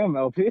 God damn,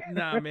 LP.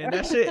 Nah, man,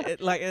 that shit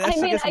like that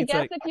I mean, I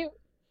guess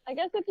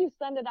if you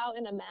send it out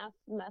in a mass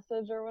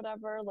message or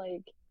whatever,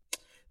 like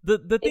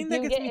the thing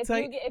that gets me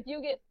tight. If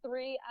you get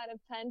 3 out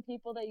of 10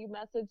 people that you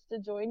message to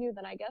join you,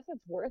 then I guess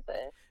it's worth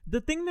it.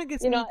 The thing that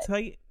gets me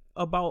tight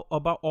about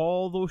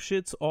all those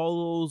shits,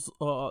 all those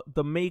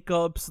the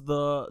makeups,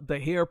 the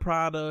hair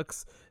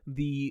products,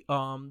 the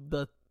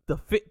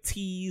fit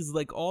teas,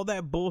 like all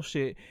that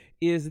bullshit,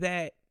 is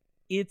that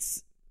it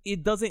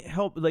doesn't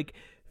help. Like,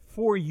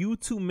 for you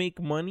to make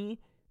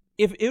money,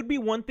 if it would be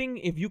one thing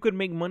if you could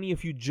make money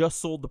if you just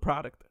sold the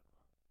product.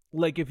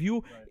 Like if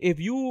you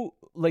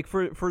like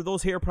for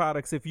those hair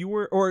products, if you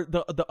were, or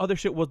the other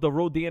shit was the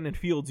Rodan and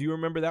Fields. You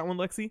remember that one,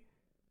 Lexi?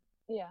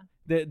 Yeah.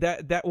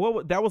 That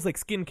was like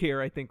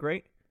skincare, I think,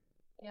 right?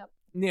 Yep.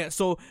 Yeah.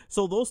 So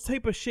those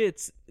type of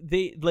shits,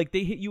 they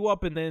hit you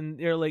up and then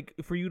they're like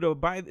for you to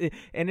buy,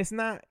 and it's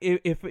not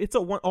if it's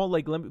a one, oh,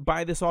 like, let me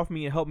buy this off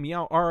me and help me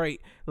out. All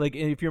right, like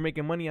if you're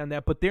making money on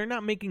that, but they're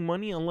not making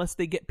money unless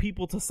they get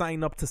people to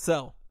sign up to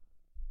sell.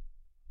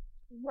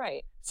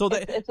 Right. So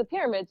that it's a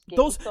pyramid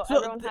scheme. So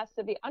everyone has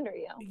to be under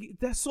you.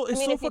 That's so.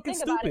 It's so fucking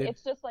stupid.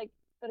 It's just like,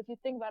 but if you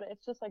think about it,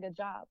 it's just like a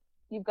job.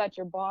 You've got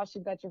your boss,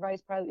 you've got your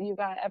vice president, you've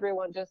got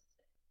everyone just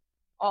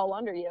all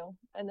under you,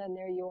 and then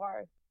there you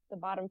are, the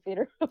bottom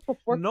feeder.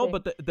 No,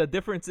 but the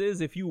difference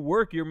is if you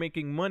work, you're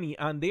making money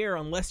on there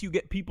unless you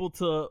get people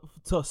to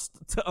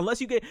unless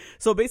you get.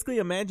 So basically,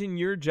 imagine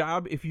your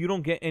job. If you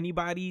don't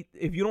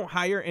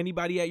hire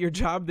anybody at your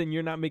job, then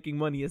you're not making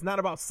money. It's not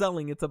about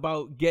selling. It's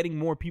about getting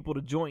more people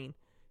to join.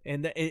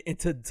 And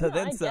to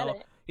then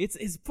sell.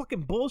 It's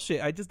fucking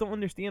bullshit. I just don't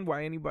understand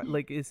why anybody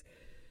like is.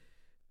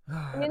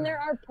 I mean, there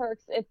are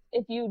perks if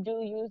you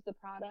do use the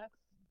products.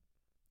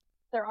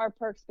 There are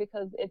perks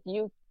because if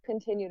you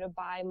continue to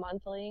buy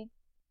monthly,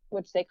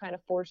 which they kind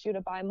of force you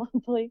to buy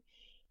monthly,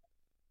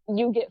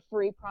 you get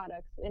free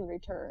products in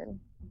return.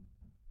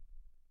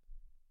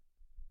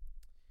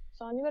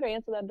 Sean, you better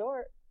answer that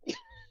door.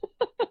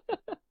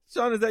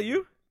 Sean, is that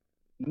you?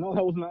 No,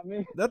 that was not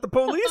me. That the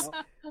police?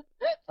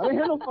 I didn't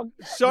hear no fuck.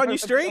 Sean, you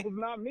straight? That was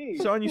not me.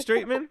 Sean, you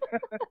straight, man?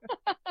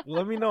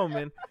 Let me know,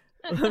 man.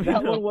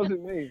 That one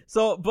wasn't me.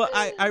 So, but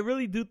I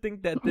really do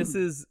think that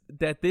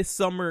this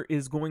summer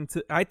is going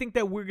to. I think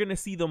that we're gonna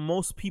see the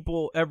most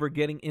people ever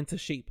getting into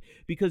shape,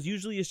 because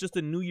usually it's just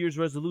a New Year's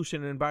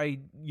resolution, and by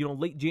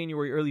late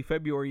January, early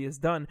February is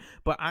done.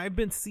 But I've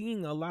been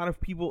seeing a lot of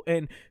people,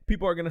 and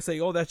people are gonna say,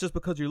 "Oh, that's just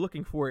because you're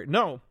looking for it."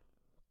 No,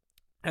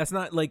 that's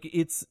not. Like,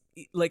 it's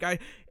like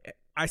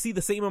I see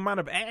the same amount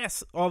of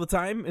ass all the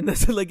time, and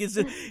that's like it's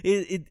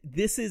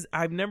just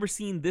I've never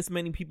seen this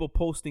many people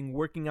posting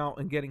working out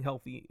and getting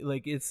healthy.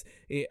 Like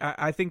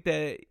I think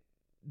that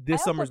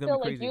this summer is gonna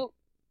be crazy.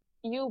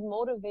 you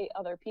motivate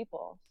other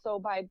people. So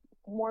by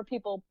more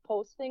people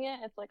posting it,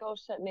 it's like, oh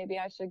shit, maybe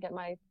I should get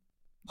my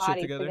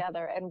body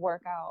together and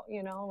work out,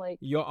 you know, like.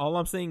 Yo, all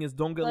I'm saying is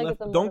don't get like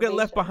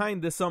left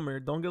behind this summer.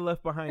 Don't get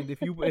left behind.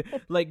 If you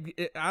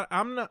like,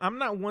 I'm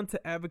not one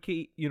to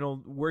advocate, you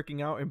know,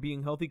 working out and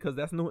being healthy, because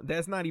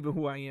that's not even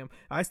who I am.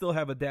 I still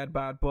have a dad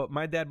bod, but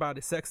my dad bod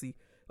is sexy.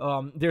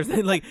 There's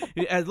like,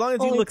 as long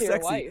as you look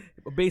sexy,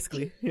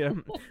 basically, yeah.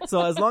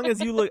 So as long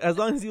as you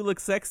look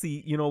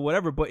sexy, you know,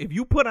 whatever. But if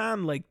you put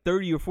on like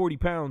 30 or 40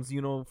 pounds,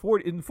 you know,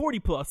 40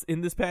 plus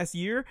in this past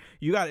year,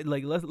 you got it.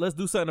 Like, let's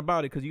do something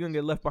about it, because you're gonna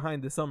get left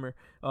behind this summer.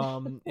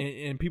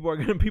 And people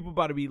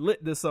about to be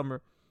lit this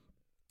summer.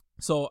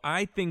 So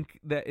I think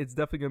that it's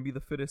definitely gonna be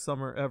the fittest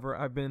summer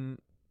ever.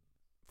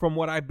 From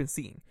what I've been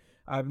seeing.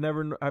 I've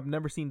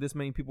never seen this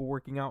many people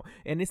working out,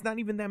 and it's not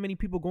even that many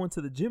people going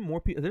to the gym.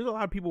 More people, there's a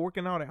lot of people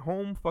working out at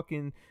home,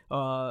 fucking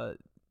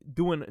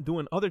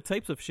doing other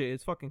types of shit.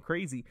 It's fucking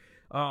crazy.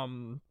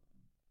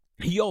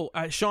 Yo,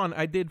 Sean,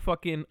 I did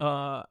fucking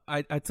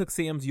I took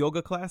Sam's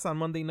yoga class on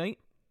Monday night.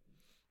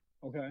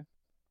 Okay.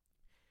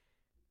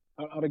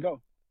 How'd it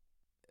go?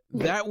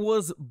 That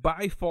was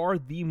by far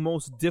the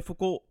most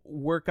difficult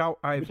workout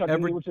I've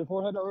ever. You with your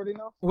forehead already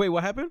now? Wait,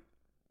 what happened?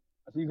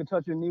 So you can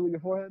touch your knee with your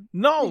forehead?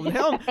 No,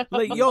 hell,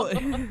 like, yo,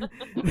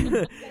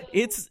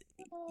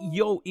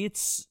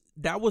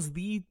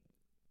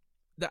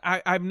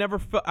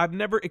 I've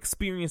never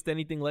experienced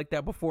anything like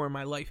that before in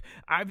my life.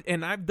 I've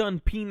done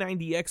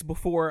P90X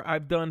before.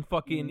 I've done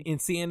fucking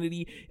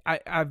Insanity.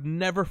 I've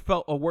never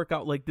felt a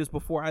workout like this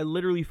before. I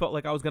literally felt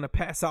like I was gonna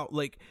pass out.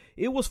 Like,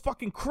 it was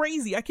fucking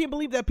crazy. I can't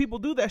believe that people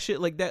do that shit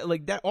like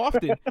that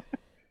often.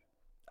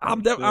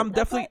 I'm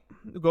definitely.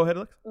 Go ahead,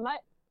 Alex. I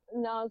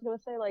was gonna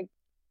say, like,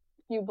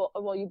 you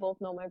both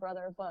know my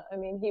brother, but I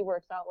mean, he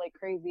works out like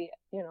crazy,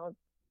 you know,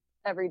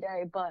 every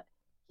day. But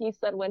he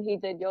said when he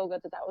did yoga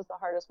that was the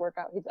hardest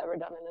workout he's ever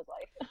done in his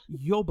life.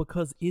 Yo,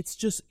 because it's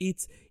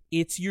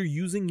you're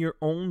using your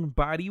own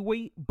body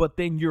weight, but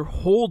then you're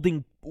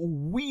holding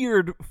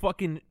weird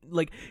fucking,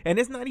 like, and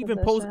it's not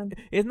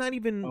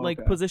even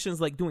like positions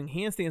like doing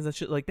handstands and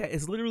shit like that.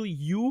 It's literally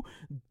you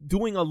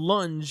doing a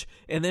lunge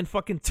and then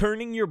fucking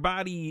turning your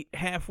body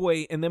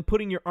halfway and then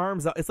putting your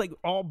arms out. It's like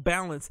all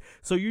balanced.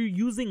 So you're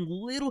using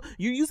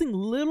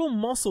little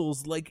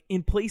muscles, like,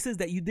 in places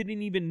that you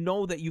didn't even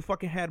know that you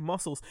fucking had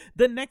muscles.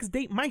 The next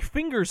day, my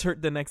fingers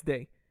hurt the next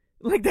day.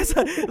 Like, that's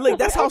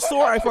how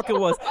sore I fucking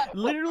was.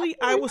 Literally,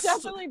 I was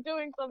definitely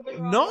doing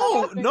something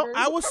wrong. No,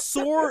 I was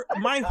sore.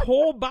 My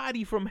whole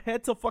body from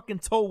head to fucking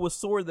toe was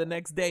sore the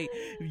next day.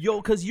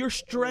 Yo, cause you're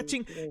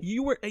stretching.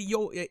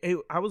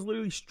 I was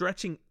literally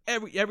stretching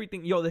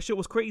everything. Yo, that shit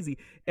was crazy.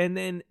 And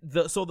then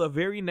the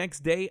very next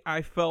day,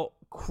 I felt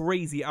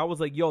crazy. I was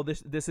like, yo,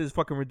 this is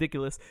fucking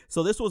ridiculous.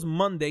 So this was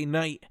Monday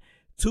night.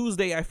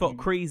 Tuesday I felt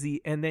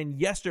crazy, and then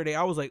yesterday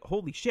I was like,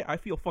 holy shit, I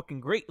feel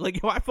fucking great.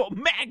 Like, yo, I felt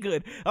mad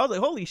good. I was like,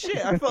 holy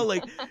shit, I felt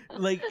like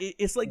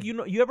it's like, you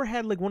know, you ever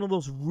had like one of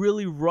those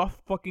really rough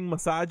fucking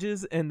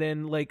massages, and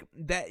then like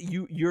that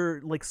you're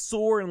like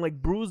sore and like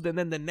bruised, and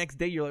then the next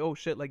day you're like, oh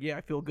shit, like, yeah,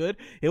 I feel good.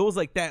 It was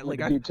like that.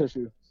 Like deep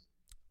tissue.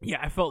 Yeah,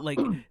 I felt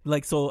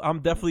like so I'm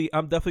definitely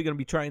gonna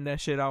be trying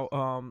that shit out.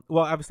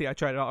 Well, obviously I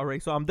tried it out already,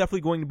 so I'm definitely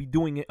going to be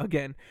doing it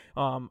again.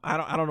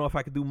 I don't know if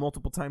I could do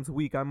multiple times a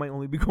week. I might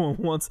only be going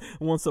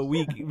once a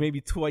week, maybe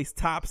twice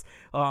tops.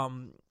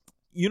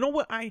 You know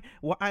what I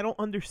don't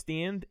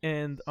understand,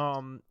 and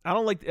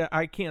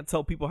I can't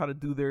tell people how to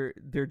do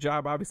their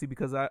job, obviously,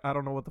 because I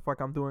don't know what the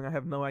fuck I'm doing. I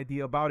have no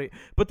idea about it.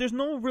 But there's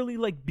no really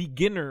like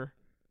beginner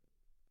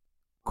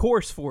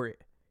course for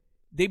it.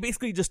 They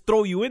basically just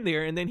throw you in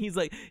there, and then he's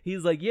like,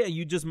 yeah,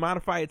 you just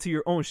modify it to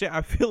your own shit.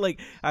 I feel like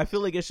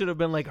it should have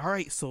been like, all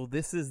right, so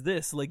this is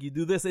this, like, you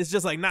do this. It's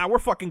just like, nah, we're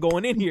fucking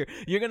going in here.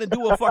 You're gonna do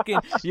well,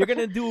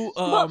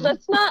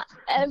 that's not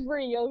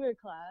every yoga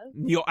class.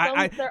 Yo,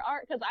 there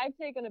are, because I've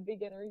taken a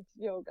beginner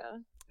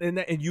yoga.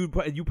 And you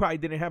probably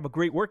didn't have a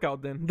great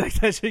workout then.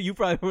 That shit, you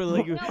probably were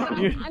like. No,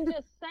 I'm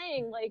just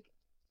saying, like,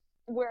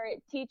 where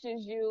it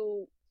teaches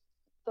you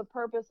the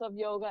purpose of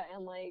yoga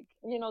and, like,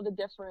 you know, the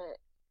different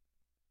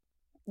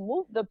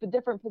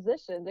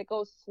positions. It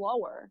goes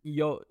slower.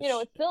 Yo, you know,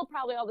 it's still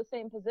probably all the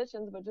same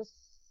positions, but just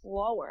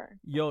slower.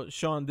 Yo,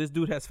 Sean, this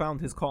dude has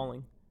found his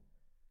calling.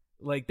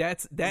 Like,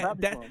 that's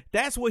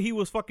what he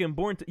was fucking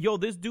born to. Yo,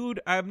 this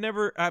dude, I've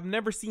never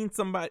seen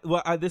somebody.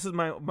 Well, this is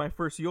my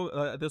first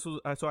yoga. This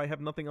was so I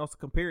have nothing else to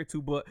compare it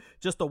to. But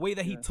just the way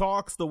that he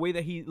talks, the way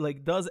that he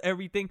like does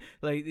everything,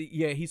 like,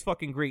 yeah, he's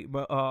fucking great.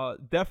 But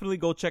definitely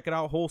go check it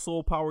out. Whole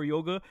Soul Power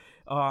Yoga,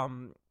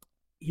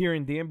 here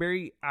in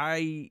Danbury.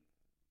 I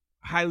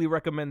highly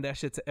recommend that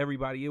shit to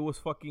everybody. It was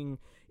fucking.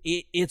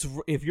 It's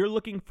if you're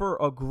looking for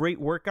a great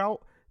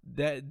workout,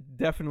 that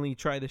definitely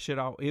try this shit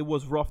out. It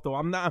was rough though.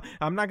 I'm not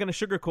gonna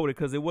sugarcoat it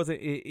because it wasn't.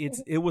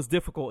 It was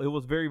difficult. It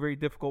was very, very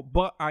difficult.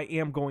 But I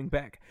am going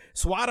back.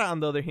 Swada, on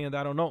the other hand,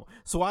 I don't know.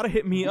 Swada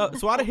hit me up.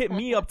 Swada hit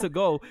me up to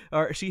go.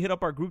 Or she hit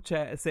up our group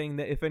chat saying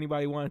that if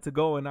anybody wanted to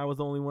go, and I was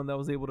the only one that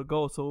was able to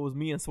go. So it was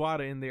me and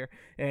Swada in there.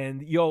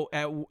 And yo,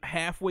 at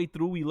halfway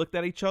through, we looked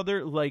at each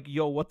other like,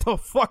 yo, what the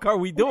fuck are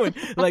we doing?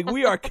 Like,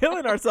 we are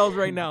killing ourselves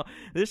right now.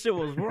 This shit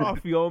was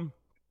rough, yo.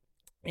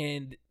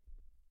 And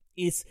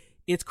it's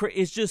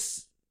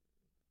just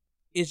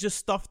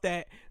stuff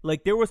that,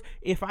 like, there was,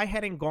 if I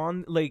hadn't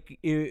gone, like,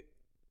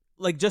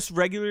 just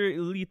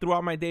regularly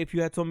throughout my day, if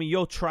you had told me,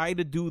 yo, try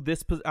to do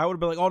this, I would have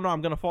been like, oh no,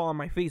 I'm gonna fall on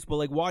my face. But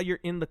like, while you're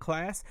in the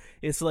class,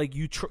 it's like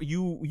you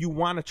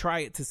want to try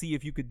it to see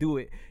if you could do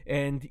it,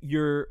 and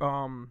you're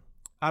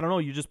I don't know,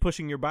 you're just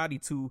pushing your body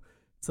to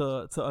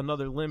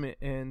another limit.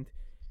 And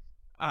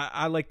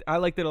I liked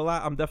it a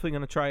lot. I'm definitely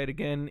gonna try it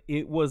again.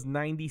 It was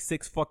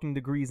 96 fucking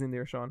degrees in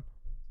there, Sean.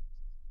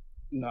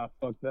 Nah,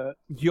 fuck that.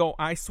 Yo,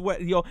 I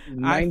sweat. Yo,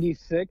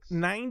 96?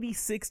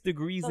 96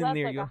 degrees So in that's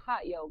there, like yo. a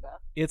hot yoga.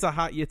 It's a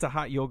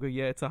hot yoga.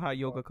 Yeah, it's a hot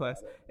yoga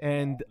class.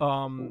 And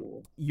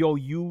yo,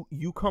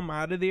 you come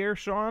out of there,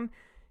 Sean,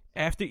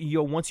 after,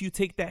 yo, once you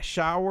take that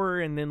shower,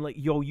 and then, like,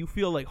 yo, you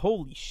feel like,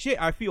 holy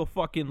shit, I feel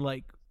fucking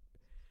like,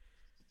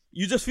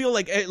 you just feel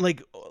like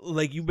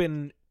you've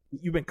been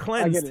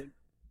cleansed. I get it.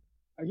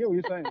 I get what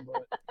you're saying,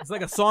 but it's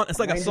like a sauna. It's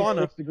like a sauna.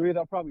 96 degrees,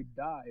 I'll probably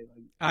die.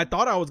 Like, I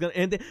thought I was gonna,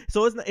 and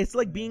so it's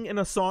like being in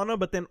a sauna,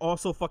 but then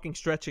also fucking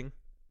stretching.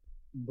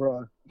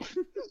 bruh.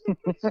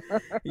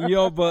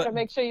 Yo, but Gotta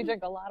make sure you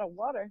drink a lot of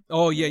water.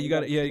 oh yeah, you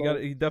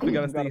definitely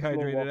gotta stay slow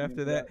hydrated walk after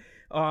into that.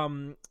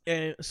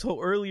 And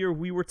so earlier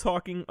we were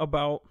talking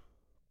about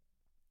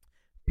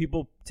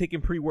people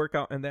taking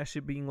pre-workout and that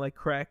shit being like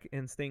crack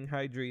and staying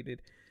hydrated.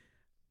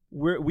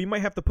 We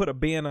might have to put a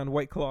ban on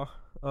White Claw,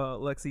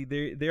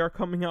 Lexi. They are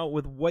coming out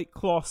with White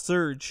Claw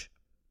Surge.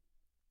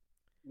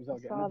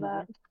 Saw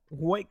that.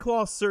 White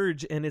Claw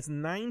Surge, and it's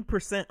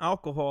 9%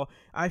 alcohol.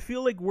 I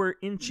feel like we're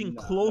inching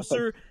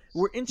closer.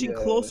 We're inching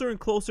closer and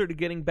closer to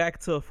getting back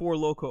to Four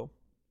Loko.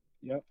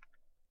 Yep.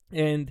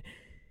 And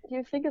Do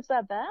you think it's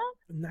that bad?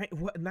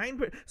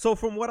 9%. So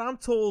from what I'm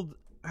told,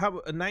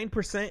 how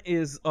 9%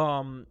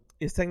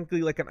 is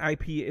technically like an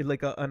IPA,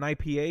 like an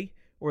IPA.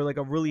 Or like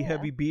a really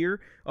heavy beer,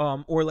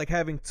 or like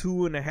having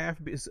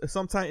 2.5.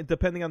 Sometimes,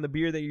 depending on the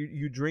beer that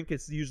you drink,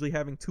 it's usually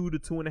having 2 to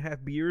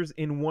 2.5 beers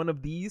in one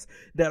of these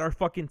that are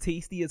fucking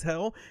tasty as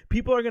hell.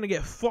 People are gonna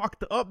get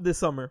fucked up this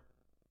summer.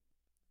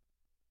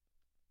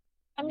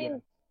 I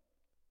mean,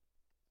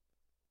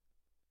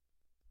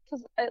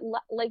 because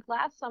like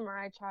last summer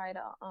I tried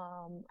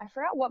I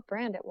forgot what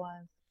brand it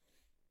was,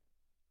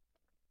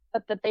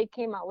 but that they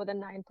came out with a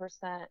 9%.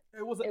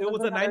 It was a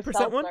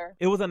 9% one.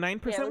 It was a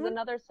 9% Yeah, it was one?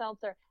 another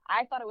seltzer.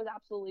 I thought it was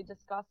absolutely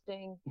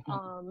disgusting.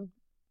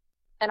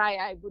 And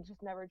I would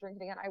just never drink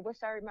it again. I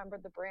wish I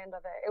remembered the brand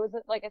of it. It was,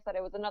 like I said,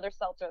 it was another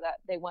seltzer that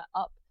they went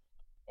up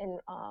in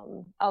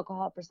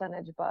alcohol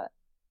percentage, but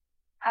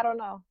I don't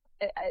know.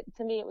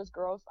 To me, it was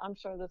gross. I'm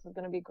sure this is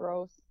going to be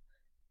gross.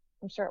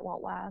 I'm sure it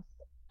won't last.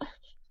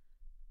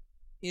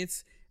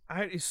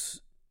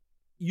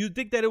 You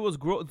think that it was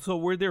gross? So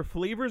were their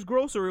flavors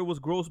gross, or it was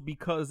gross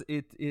because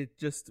it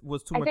just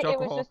was too much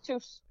alcohol?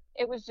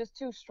 It was just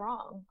too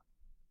strong.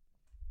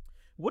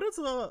 What is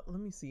let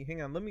me see.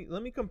 Hang on. Let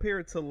me compare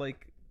it to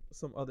like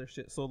some other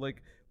shit. So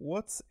like,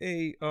 what's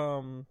a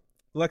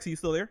Lexi? You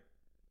still there?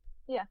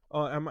 Yeah.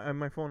 On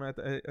my phone, I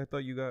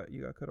thought you got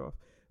cut off.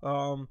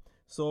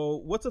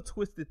 So what's a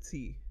twisted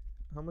tea?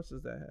 How much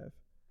does that have?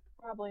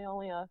 Probably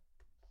only a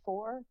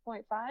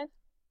 4.5,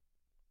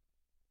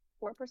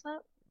 4%.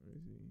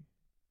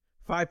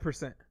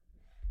 5%.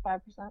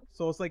 5%.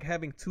 So it's like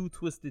having 2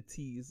 twisted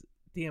teas.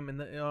 Damn,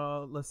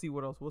 and let's see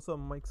what else. What's a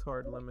Mike's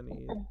Hard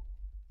Lemonade?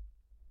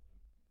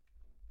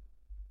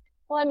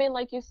 Well, I mean,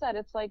 like you said,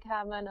 it's like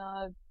having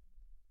a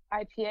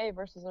IPA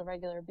versus a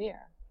regular beer.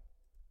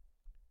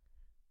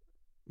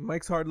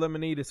 Mike's Hard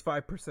Lemonade is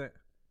 5%.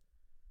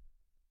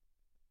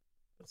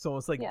 So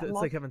it's like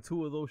like having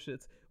 2 of those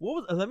shits.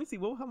 What was? Let me see.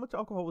 How much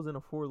alcohol was in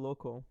a Four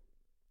Loko?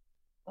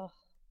 Ugh.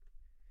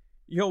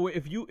 Yo,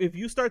 if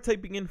you start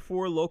typing in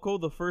Four Loko,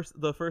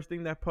 the first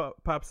thing that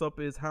pops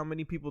up is how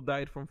many people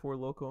died from Four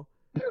Loko.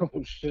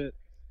 Oh shit.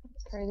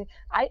 That's crazy.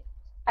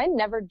 I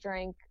never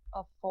drank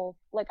a full,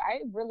 like,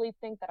 I really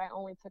think that I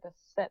only took a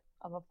sip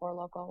of a Four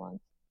Loko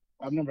once.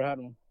 I've never had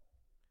one.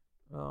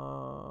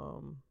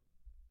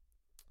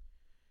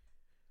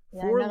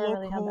 Yeah, I never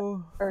really had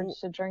the urge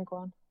to drink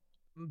one.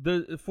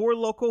 The Four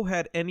Loko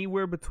had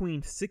anywhere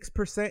between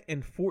 6%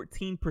 and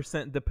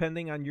 14%,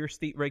 depending on your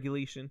state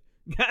regulation.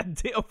 God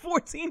damn,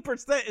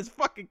 14% is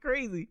fucking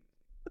crazy.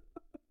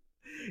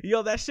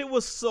 Yo, that shit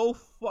was so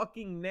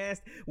fucking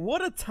nasty.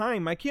 What a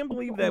time! I can't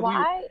believe that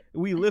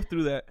we lived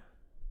through that.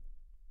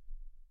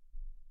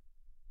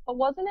 But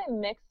wasn't it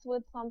mixed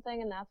with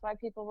something, and that's why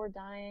people were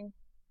dying?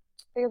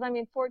 Because I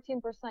mean, 14%.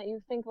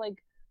 You think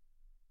like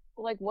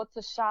what's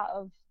a shot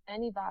of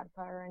any vodka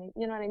or any?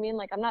 You know what I mean?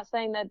 Like, I'm not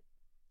saying that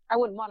I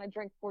wouldn't want to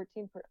drink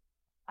 14%.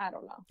 I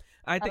don't know.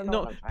 I think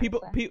no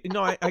people.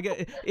 No, I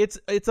get it.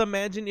 It's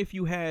imagine if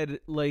you had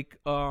like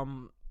a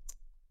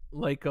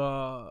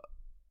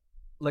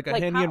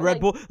Henny and Red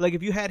Bull. Like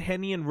if you had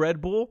Henny and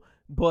Red Bull,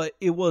 but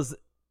it was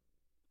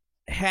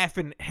half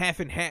and half.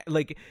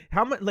 Like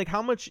how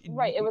much?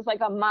 Right. It was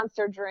like a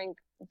monster drink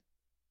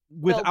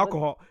with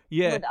alcohol.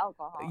 Yeah. With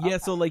alcohol. Yeah. Okay.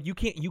 So like you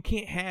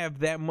can't have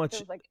that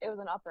much. It was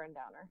an upper and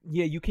downer.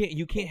 Yeah. You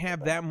can't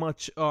have that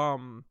much.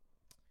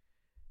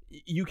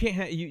 You can't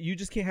have you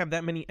just can't have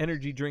that many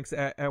energy drinks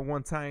at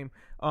one time.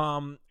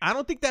 I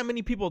don't think that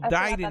many people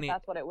died in it.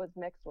 That's what it was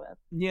mixed with.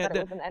 Yeah, it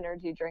was an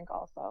energy drink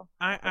also.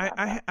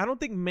 I don't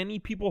think many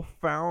people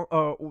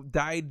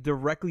died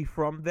directly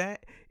from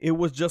that. It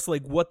was just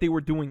like what they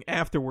were doing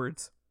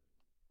afterwards.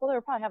 Well, they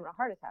were probably having a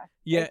heart attack.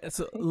 Yeah,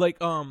 so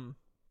like one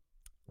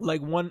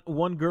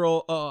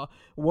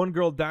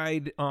girl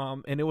died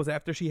and it was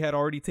after she had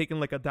already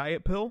taken like a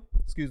diet pill.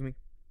 Excuse me.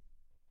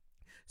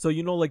 So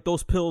you know, like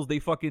those pills, they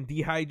fucking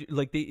dehydrate,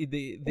 like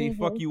they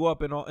fuck you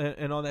up and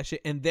all that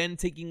shit. And then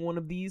taking one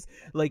of these,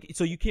 like,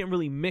 so you can't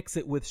really mix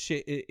it with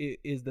shit.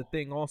 Is the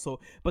thing also,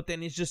 but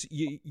then it's just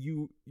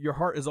your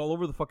heart is all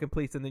over the fucking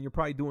place, and then you're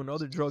probably doing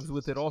other drugs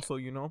with it also,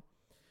 you know.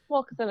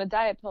 Well, because in a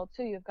diet pill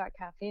too, you've got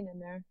caffeine in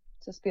there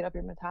to speed up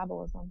your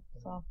metabolism.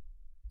 So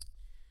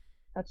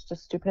that's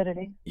just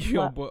stupidity.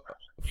 Yo, but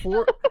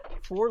Four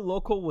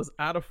Loko was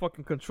out of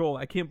fucking control.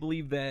 I can't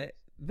believe that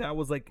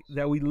was like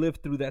that we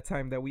lived through that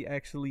time, that we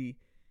actually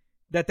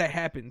that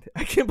happened.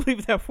 I can't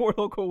believe that Four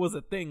Loko was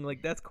a thing.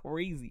 Like that's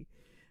crazy.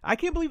 I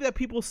can't believe that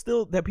people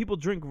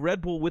drink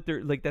Red Bull with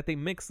their, like, that they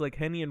mix like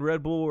Henny and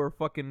Red Bull or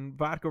fucking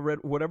vodka Red,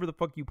 whatever the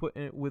fuck you put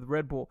in it with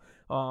Red Bull.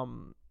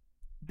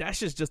 That's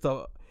just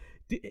a.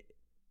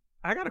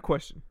 I got a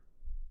question.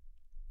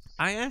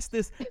 I asked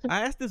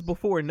this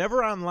before,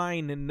 never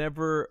online and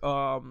never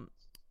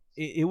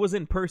it was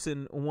in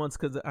person once,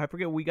 because I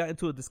forget, we got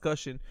into a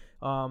discussion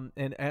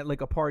and at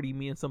like a party,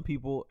 me and some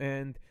people.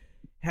 And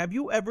have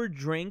you ever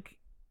drank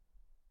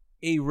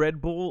a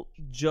Red Bull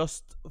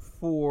just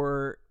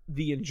for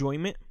the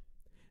enjoyment?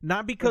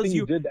 Not because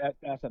you did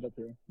ask that up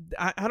here.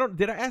 I don't.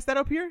 Did I ask that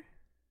up here?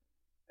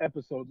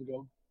 Episodes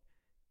ago.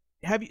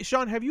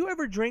 Sean, have you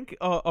ever drank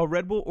a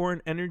Red Bull or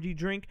an energy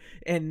drink,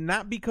 and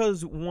not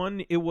because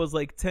one, it was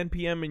like 10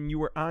 p.m. and you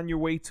were on your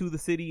way to the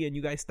city and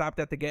you guys stopped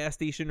at the gas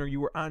station, or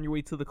you were on your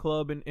way to the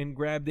club and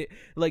grabbed it,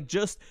 like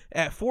just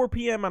at 4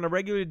 p.m. on a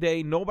regular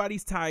day,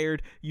 nobody's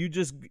tired, you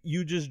just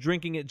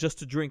drinking it just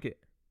to drink it?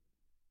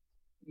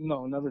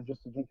 No, never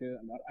just to drink it.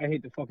 I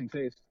hate the fucking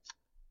taste.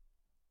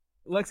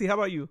 Lexi, how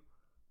about you?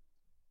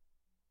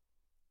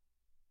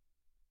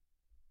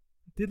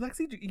 Did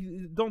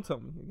Lexi? Don't tell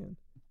me again.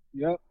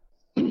 Yep.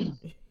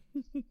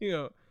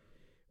 Yeah.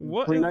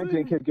 What?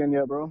 2019 kick in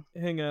yet, bro?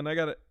 Hang on, I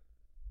gotta.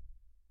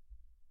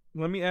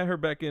 Let me add her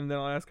back in, then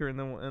I'll ask her, and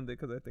then we'll end it,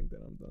 because I think that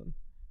I'm done.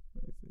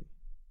 Let me see.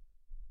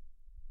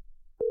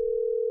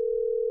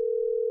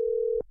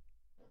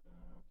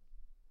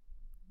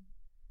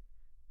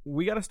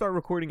 We got to start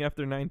recording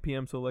after 9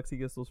 p.m. so Lexi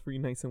gets those free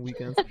nights and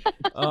weekends.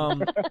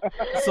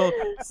 So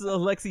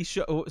Lexi,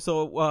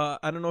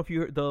 I don't know if you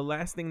heard, the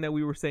last thing that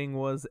we were saying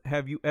was,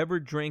 have you ever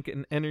drank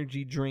an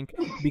energy drink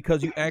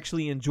because you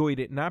actually enjoyed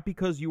it? Not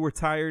because you were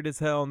tired as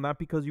hell, not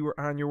because you were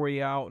on your way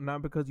out,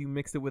 not because you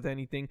mixed it with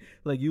anything.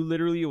 Like, you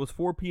literally, it was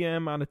 4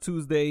 p.m. on a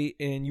Tuesday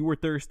and you were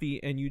thirsty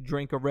and you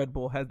drank a Red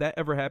Bull. Has that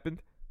ever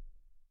happened?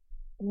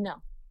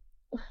 No.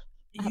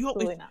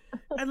 Absolutely not.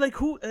 And like,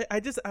 who?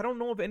 I don't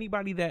know of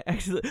anybody that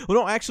actually. Well,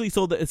 no, actually.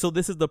 So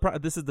this is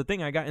the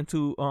thing. I got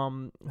into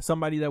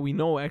somebody that we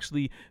know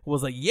actually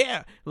was like,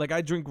 yeah, like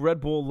I drink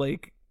Red Bull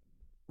like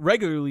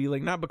regularly,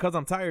 like not because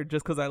I'm tired,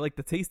 just because I like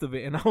the taste of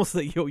it. And I was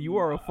like, yo, you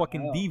are a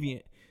fucking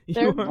deviant.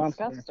 They're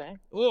disgusting.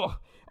 Oh,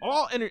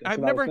 all energy.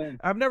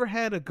 I've never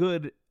had a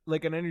good,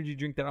 like, an energy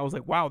drink that I was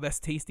like, wow, that's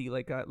tasty.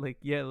 Like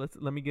yeah,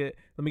 let me get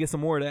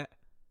some more of that.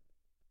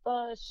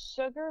 The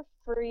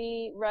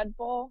sugar-free Red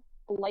Bull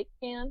light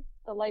can,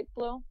 the light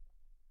blue,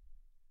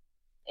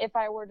 if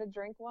I were to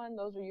drink one,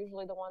 those are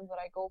usually the ones that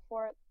I go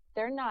for.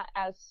 They're not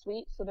as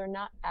sweet, so they're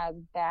not as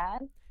bad,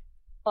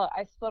 but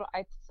I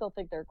still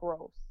think they're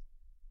gross.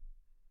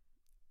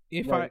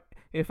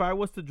 If I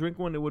was to drink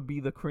one, it would be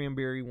the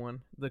cranberry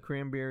one, the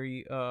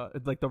cranberry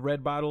like the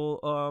red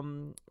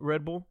bottle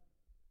Red Bull.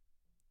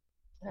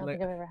 I don't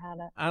think I've ever had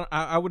it.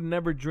 I would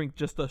never drink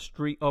just a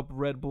straight up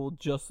Red Bull,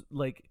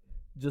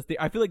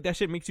 I feel like that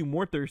shit makes you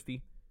more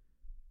thirsty.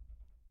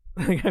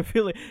 Like, I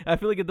feel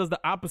like it does the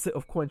opposite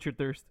of quench your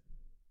thirst.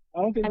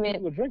 I don't think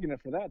people are drinking it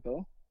for that,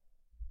 though.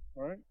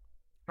 All right.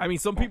 I mean,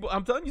 some people.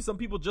 I'm telling you, some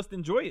people just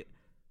enjoy it.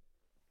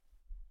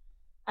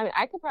 I mean,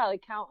 I could probably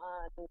count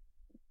on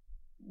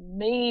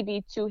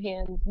maybe two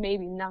hands,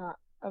 maybe not,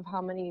 of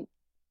how many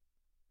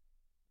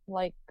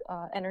like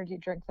energy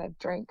drinks I've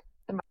drank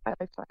in my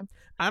lifetime.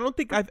 I don't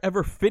think I've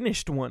ever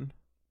finished one.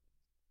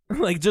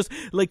 Like, just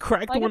like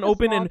cracked one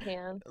open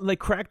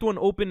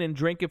and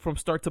drank it from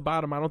start to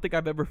bottom. I don't think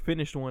I've ever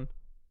finished one.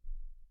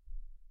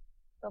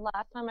 The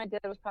last time I did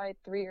it was probably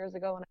 3 years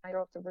ago when I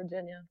drove to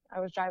Virginia. I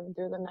was driving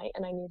through the night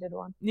and I needed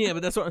one. Yeah,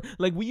 but that's what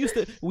like we used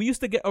to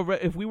get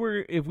if we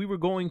were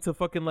going to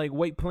fucking like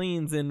White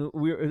Plains and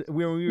we were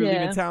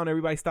leaving town,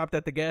 everybody stopped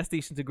at the gas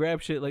station to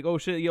grab shit. Like, oh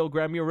shit, yo,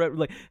 grab me a Red.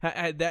 Like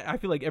I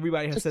feel like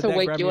everybody has just said to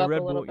that. Grab me a Red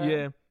Bull.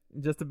 Yeah,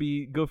 just to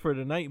be good for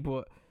the night,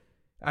 but.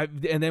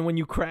 And then when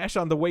you crash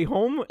on the way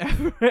home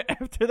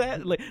after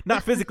that, like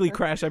not physically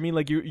crash, I mean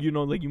like you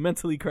know like you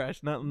mentally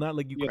crash, not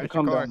like you crash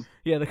your car. Down.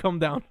 Yeah, to come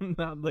down,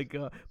 not like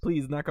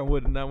please knock on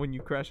wood, not when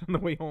you crash on the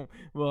way home.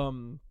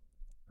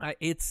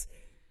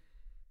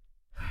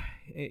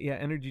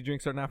 Energy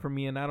drinks are not for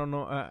me, and I don't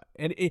know.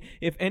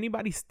 If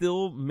anybody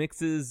still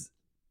mixes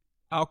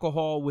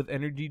alcohol with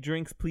energy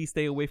drinks, please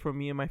stay away from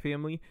me and my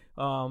family.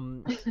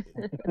 Do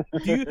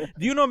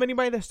you know of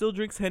anybody that still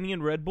drinks Henny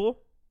and Red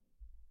Bull?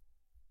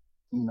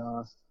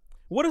 Nah.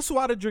 What does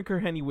Swada drink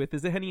her Henny with?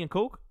 Is it Henny and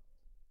Coke?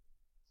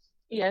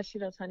 Yeah, she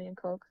does Henny and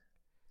Coke.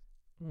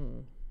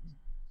 Yo,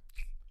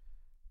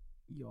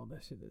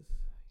 that shit is.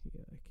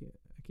 Yeah, I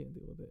can't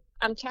deal with it.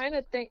 I'm trying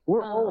to think.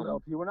 We're old,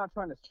 LP. We're not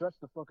trying to stretch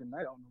the fucking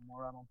night out no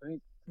more. I don't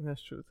think.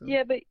 That's true too.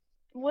 Yeah, but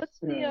what's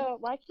the?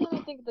 Why can't I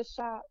think of the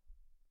shot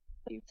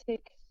that you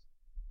take?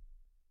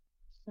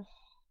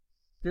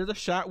 There's a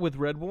shot with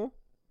Red Bull.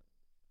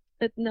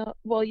 It's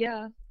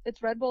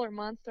Red Bull or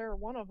Monster or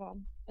one of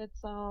them.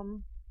 It's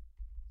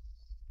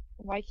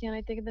why can't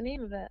I think of the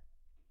name of it?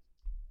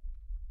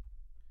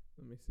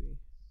 Let me see.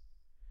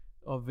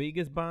 Oh,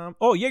 Vegas Bomb.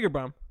 Oh, Jaeger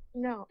Bomb.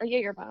 No, a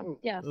Jaeger Bomb.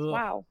 Yes. Ugh.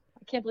 Wow.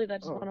 I can't believe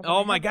that just went over.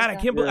 Oh my god, I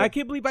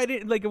can't believe I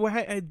didn't like.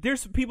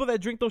 There's people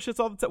that drink those shits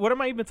all the time. What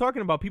am I even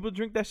talking about? People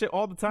drink that shit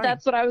all the time.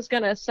 That's what I was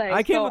gonna say.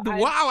 I can't. So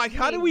wow.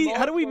 How do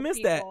we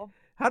miss that?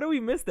 How do we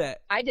miss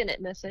that? I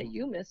didn't miss it.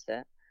 You missed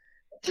it.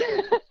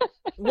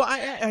 Well,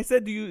 I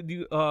said, do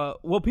you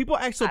well, people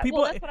actually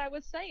people. Well, that's what I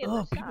was saying.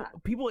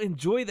 People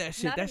enjoy that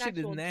shit. That shit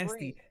is nasty.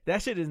 Drink.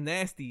 That shit is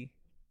nasty.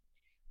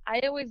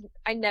 I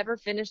never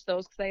finish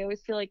those because I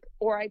always feel like,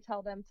 or I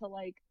tell them to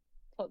like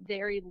put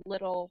very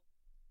little.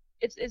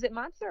 Is it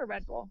Monster or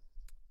Red Bull?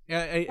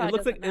 Yeah, it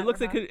looks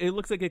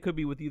like it could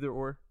be with either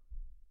or.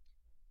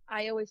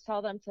 I always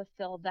tell them to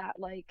fill that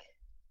like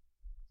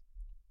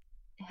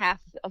half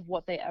of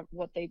what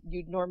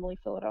you'd normally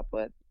fill it up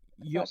with.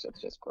 That shit's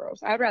just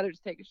gross. I'd rather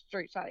just take a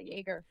straight shot of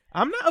Jaeger.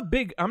 I'm not a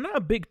big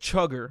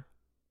chugger.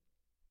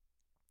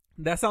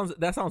 That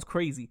sounds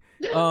crazy.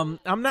 I'm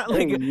not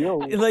like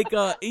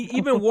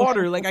even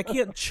water. Like I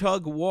can't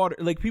chug water.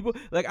 Like people,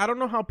 like I don't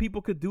know how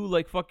people could do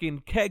like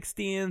fucking keg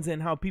stands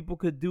and how people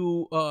could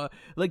do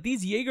like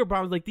these Jaeger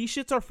bombs. Like these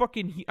shits are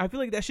fucking. I feel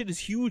like that shit is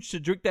huge to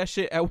drink that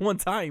shit at one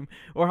time.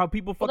 Or how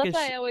people fucking. That's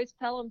why I always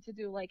tell them to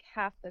do like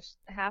half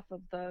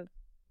of the.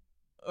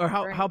 Or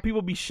how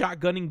people be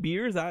shotgunning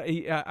beers.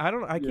 I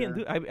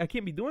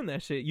can't be doing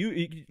that shit.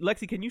 You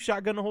Lexi, can you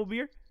shotgun a whole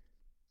beer?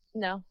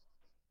 No.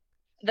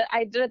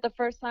 I did it the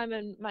first time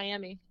in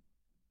Miami.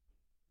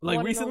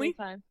 Like recently?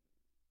 Time.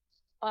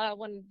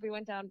 When we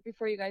went down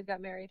before you guys got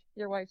married.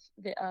 Your wife's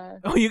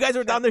oh, you guys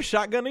were down there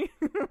shotgunning?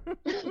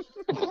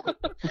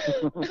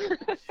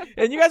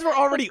 And you guys were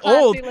already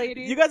old.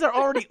 Ladies. You guys are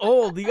already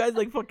old. You guys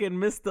like fucking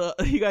missed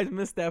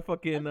that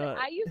fucking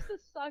I used to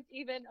suck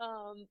even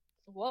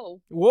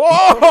Whoa!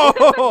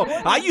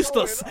 I used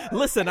to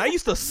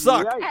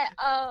suck.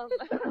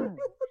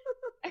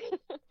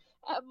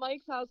 At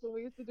Mike's house when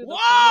we used to do the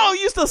Whoa! You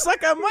used to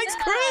suck at Mike's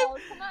crib?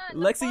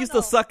 Lexi used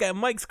to suck at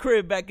Mike's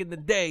crib back in the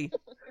day.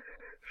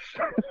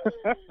 You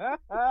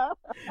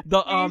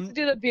used to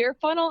do the beer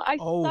funnel? I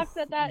sucked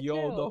at that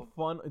too.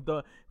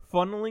 The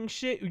funneling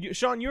shit.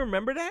 Sean, you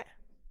remember that?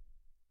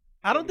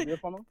 I don't think.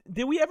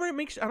 Did we ever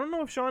make? I don't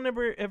know if Sean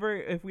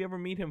if we ever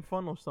made him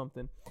funnel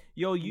something.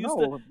 Yo,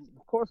 of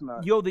course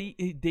not. Yo, they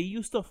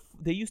used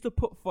to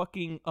put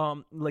fucking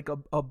like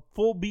a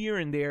full beer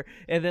in there,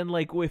 and then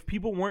like if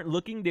people weren't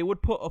looking, they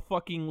would put a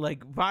fucking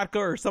like vodka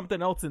or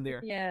something else in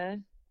there. Yeah,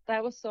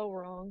 that was so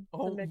wrong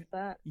to mix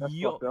that.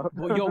 Yo,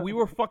 we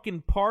were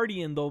fucking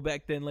partying though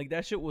back then. Like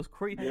that shit was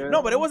crazy. Yeah.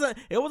 No, but it wasn't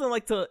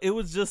like to. It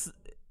was just.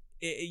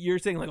 You're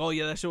saying like, oh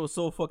yeah, that shit was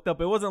so fucked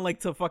up. It wasn't like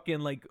to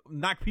fucking like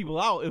knock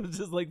people out. It was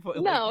just like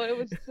no, it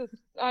was just.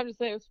 I'm just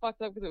saying it was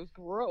fucked up because it was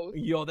gross.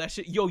 Yo, that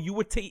shit. Yo, you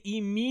would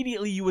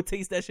immediately. You would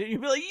taste that shit.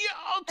 You'd be like, yo,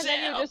 and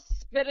then you just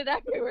spit it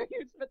everywhere.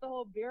 You spit the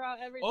whole beer out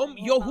everywhere.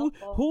 Yo,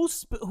 who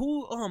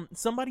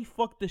somebody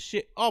fucked the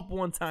shit up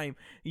one time.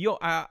 Yo,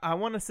 I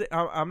want to say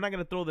I'm not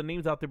gonna throw the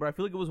names out there, but I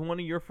feel like it was one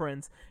of your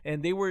friends,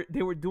 and they were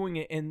doing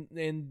it,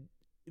 and.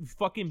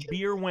 Fucking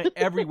beer went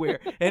everywhere,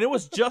 and it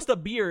was just a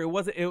beer.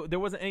 There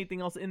wasn't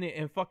anything else in it,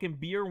 and fucking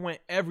beer went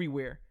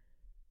everywhere.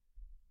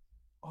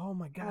 Oh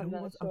my god, who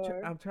was?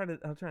 Sure. I'm trying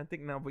to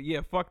think now, but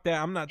yeah, fuck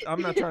that. I'm not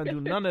trying to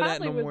do none of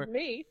that no more.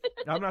 Me.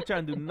 I'm not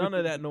trying to do none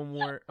of that no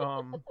more.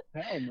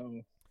 Hell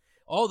no.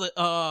 All the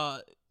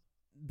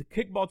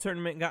kickball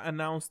tournament got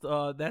announced.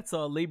 That's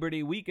Labor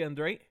Day weekend,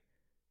 right?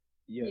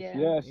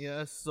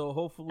 Yes. So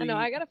hopefully. I know.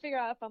 I gotta figure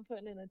out if I'm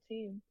putting in a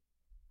team.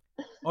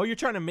 Oh, you're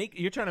trying to make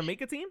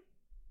a team?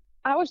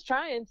 I was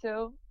trying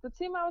to. The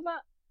team I was on,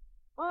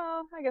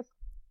 well, I guess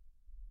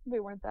We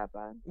weren't that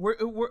bad.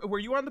 Were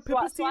you on the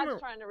Pippa's team? Swad's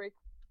trying to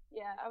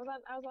yeah, I was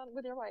on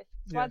with your wife.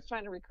 Swad's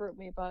trying to recruit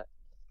me, but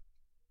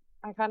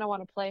I kind of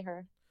want to play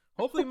her.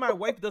 Hopefully, my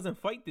wife doesn't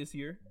fight this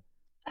year.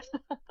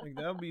 Like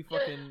that'll be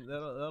fucking.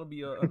 That'll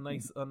be a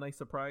nice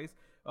surprise.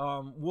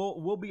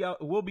 We'll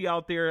be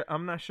out there.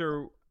 I'm not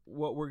sure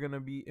what we're gonna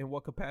be in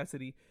what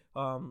capacity.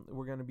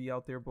 We're gonna be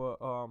out there, but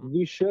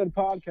we should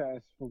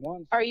podcast for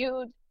once. Are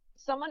you?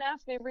 Someone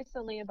asked me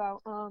recently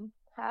about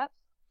hats.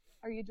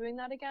 Are you doing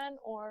that again,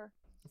 or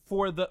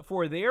for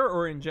there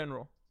or in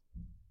general?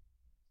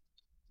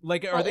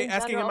 Like, are they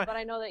asking? General, but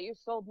I know that you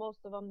sold most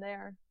of them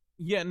there.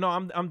 Yeah, no,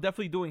 I'm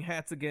definitely doing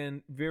hats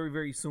again very,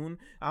 very soon.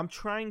 I'm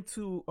trying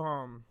to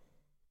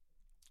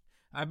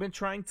I've been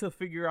trying to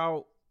figure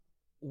out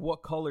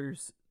what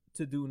colors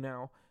to do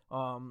now.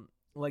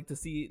 Like to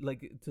see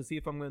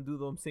if I'm gonna do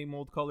the same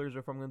old colors or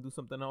if I'm gonna do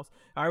something else.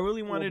 I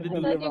really wanted to do.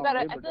 I feel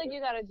like you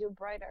gotta do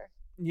brighter.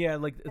 Yeah,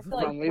 like I feel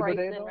like bright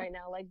right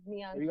now, like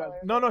neon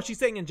colors. No, she's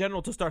saying in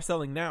general to start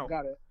selling now.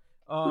 Got it.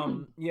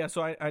 Yeah,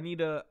 so I need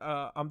to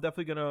I'm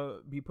definitely gonna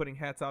be putting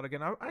hats out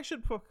again. I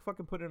should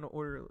fucking put in an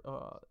order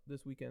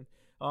this weekend.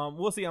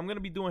 We'll see. I'm gonna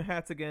be doing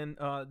hats again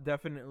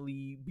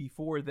definitely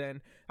before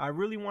then. I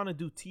really want to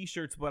do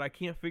t-shirts, but I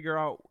can't figure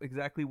out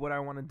exactly what I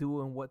want to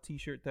do and what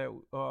t-shirt that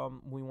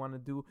we want to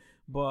do.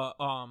 But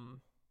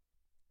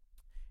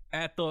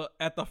at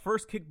the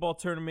first kickball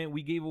tournament,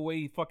 we gave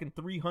away fucking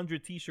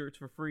 300 t-shirts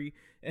for free,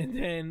 and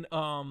then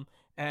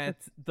at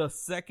the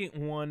second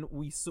one,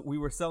 we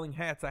were selling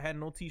hats. I had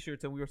no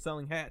t-shirts, and we were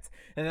selling hats.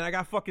 And then I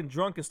got fucking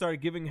drunk and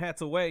started giving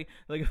hats away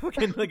like a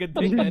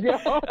dickhead.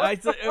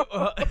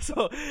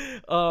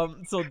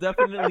 So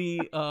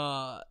definitely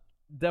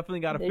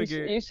got to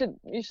figure. You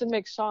should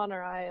make Sean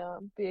or I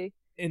be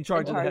in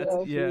charge of the hats.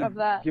 Yeah, of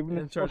that. Give him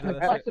in charge of the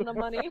hats and the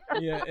money.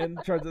 Yeah, in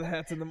charge of the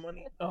hats and the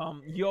money.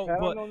 But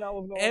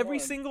every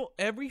single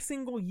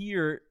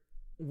year,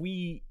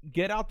 we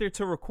get out there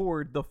to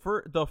record.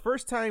 The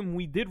first time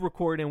we did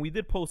record and we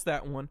did post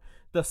that one.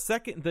 The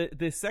second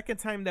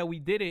time that we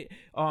did it,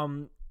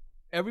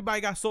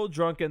 everybody got so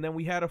drunk, and then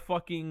we had a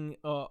fucking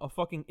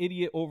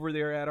idiot over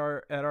there at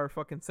our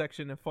fucking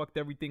section and fucked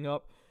everything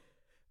up.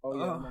 Oh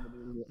yeah, I remember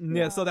the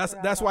yeah. So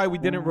that's why we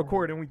didn't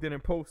record and we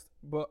didn't post.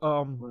 But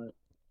right.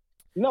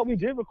 No, we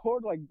did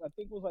record I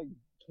think it was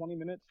 20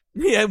 minutes.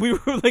 Yeah, we were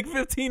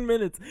 15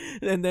 minutes,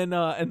 and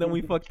then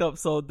we fucked up.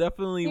 So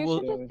definitely, you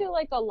should just do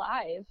a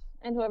live,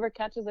 and whoever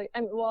catches it.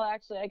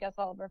 Actually, I guess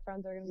all of our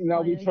friends are gonna be.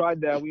 No, we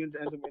tried that. We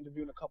ended up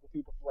interviewing a couple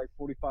people for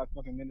 45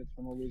 fucking minutes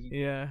for no reason.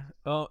 Yeah.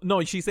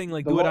 No, she's saying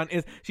do it on.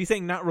 She's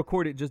saying not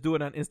record it, just do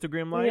it on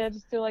Instagram Live. Yeah,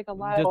 just do a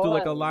live. Just do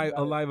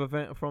a live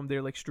event from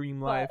there, stream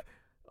live.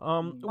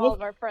 All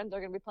of our friends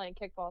are gonna be playing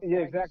kickball. So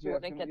yeah, exactly. We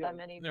wouldn't get that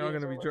many. They're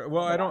gonna be.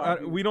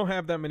 We don't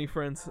have that many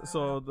friends,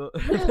 so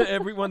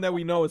everyone that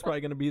we know is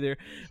probably gonna be there.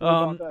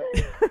 That's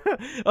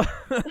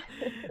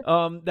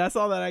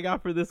all that I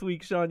got for this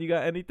week. Sean, you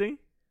got anything?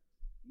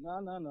 No.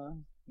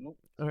 Nope.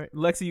 All right,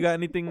 Lexi, you got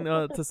anything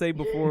to say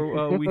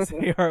before we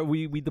say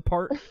we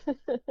depart?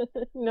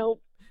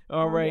 Nope.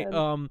 All right.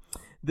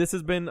 This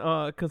has been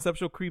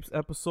Conceptual Creeps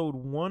episode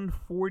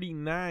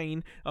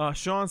 149.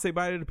 Sean, say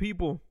bye to the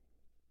people.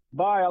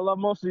 Bye. I love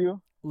most of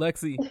you.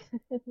 Lexi.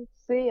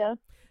 See ya.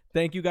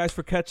 Thank you guys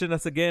for catching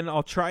us again.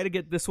 I'll try to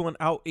get this one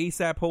out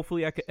ASAP.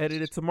 Hopefully I can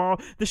edit it tomorrow.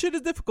 The shit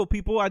is difficult,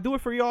 people. I do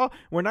it for y'all.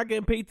 We're not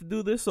getting paid to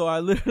do this, so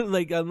I'm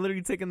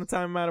literally taking the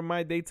time out of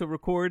my day to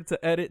record,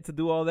 to edit, to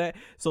do all that.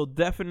 So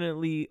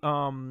definitely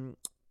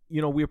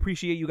we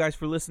appreciate you guys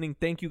for listening.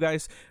 Thank you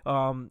guys,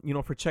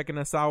 for checking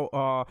us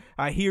out.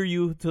 I hear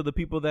you, to the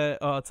people that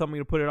tell me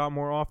to put it out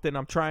more often.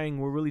 I'm trying.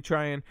 We're really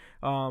trying.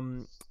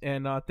 And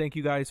thank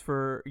you guys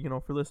for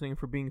listening,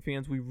 for being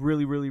fans. We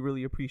really, really,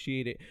 really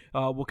appreciate it.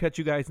 We'll catch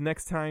you guys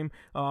next time.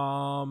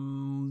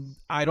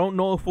 I don't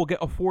know if we'll get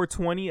a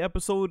 420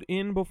 episode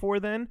in before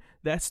then.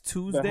 That's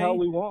Tuesday. The hell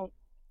we won't.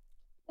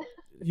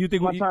 You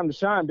think my time to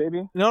shine,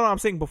 baby? No, I'm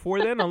saying before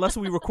then, unless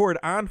we record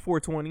on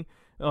 420.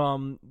 We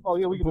can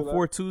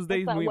before do that.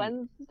 Tuesday. What's that,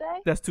 Wednesday?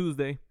 That's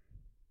Tuesday.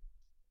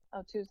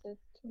 Oh, Tuesday.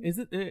 Is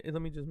it?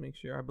 Let me just make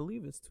sure. I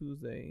believe it's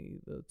Tuesday.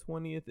 The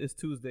 20th is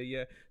Tuesday.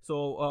 Yeah.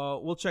 So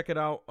we'll check it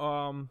out.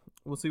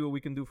 We'll see what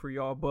we can do for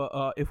y'all.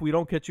 But if we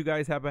don't catch you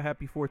guys, have a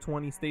happy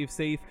 420. Stay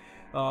safe.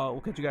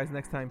 We'll catch you guys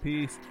next time.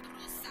 Peace.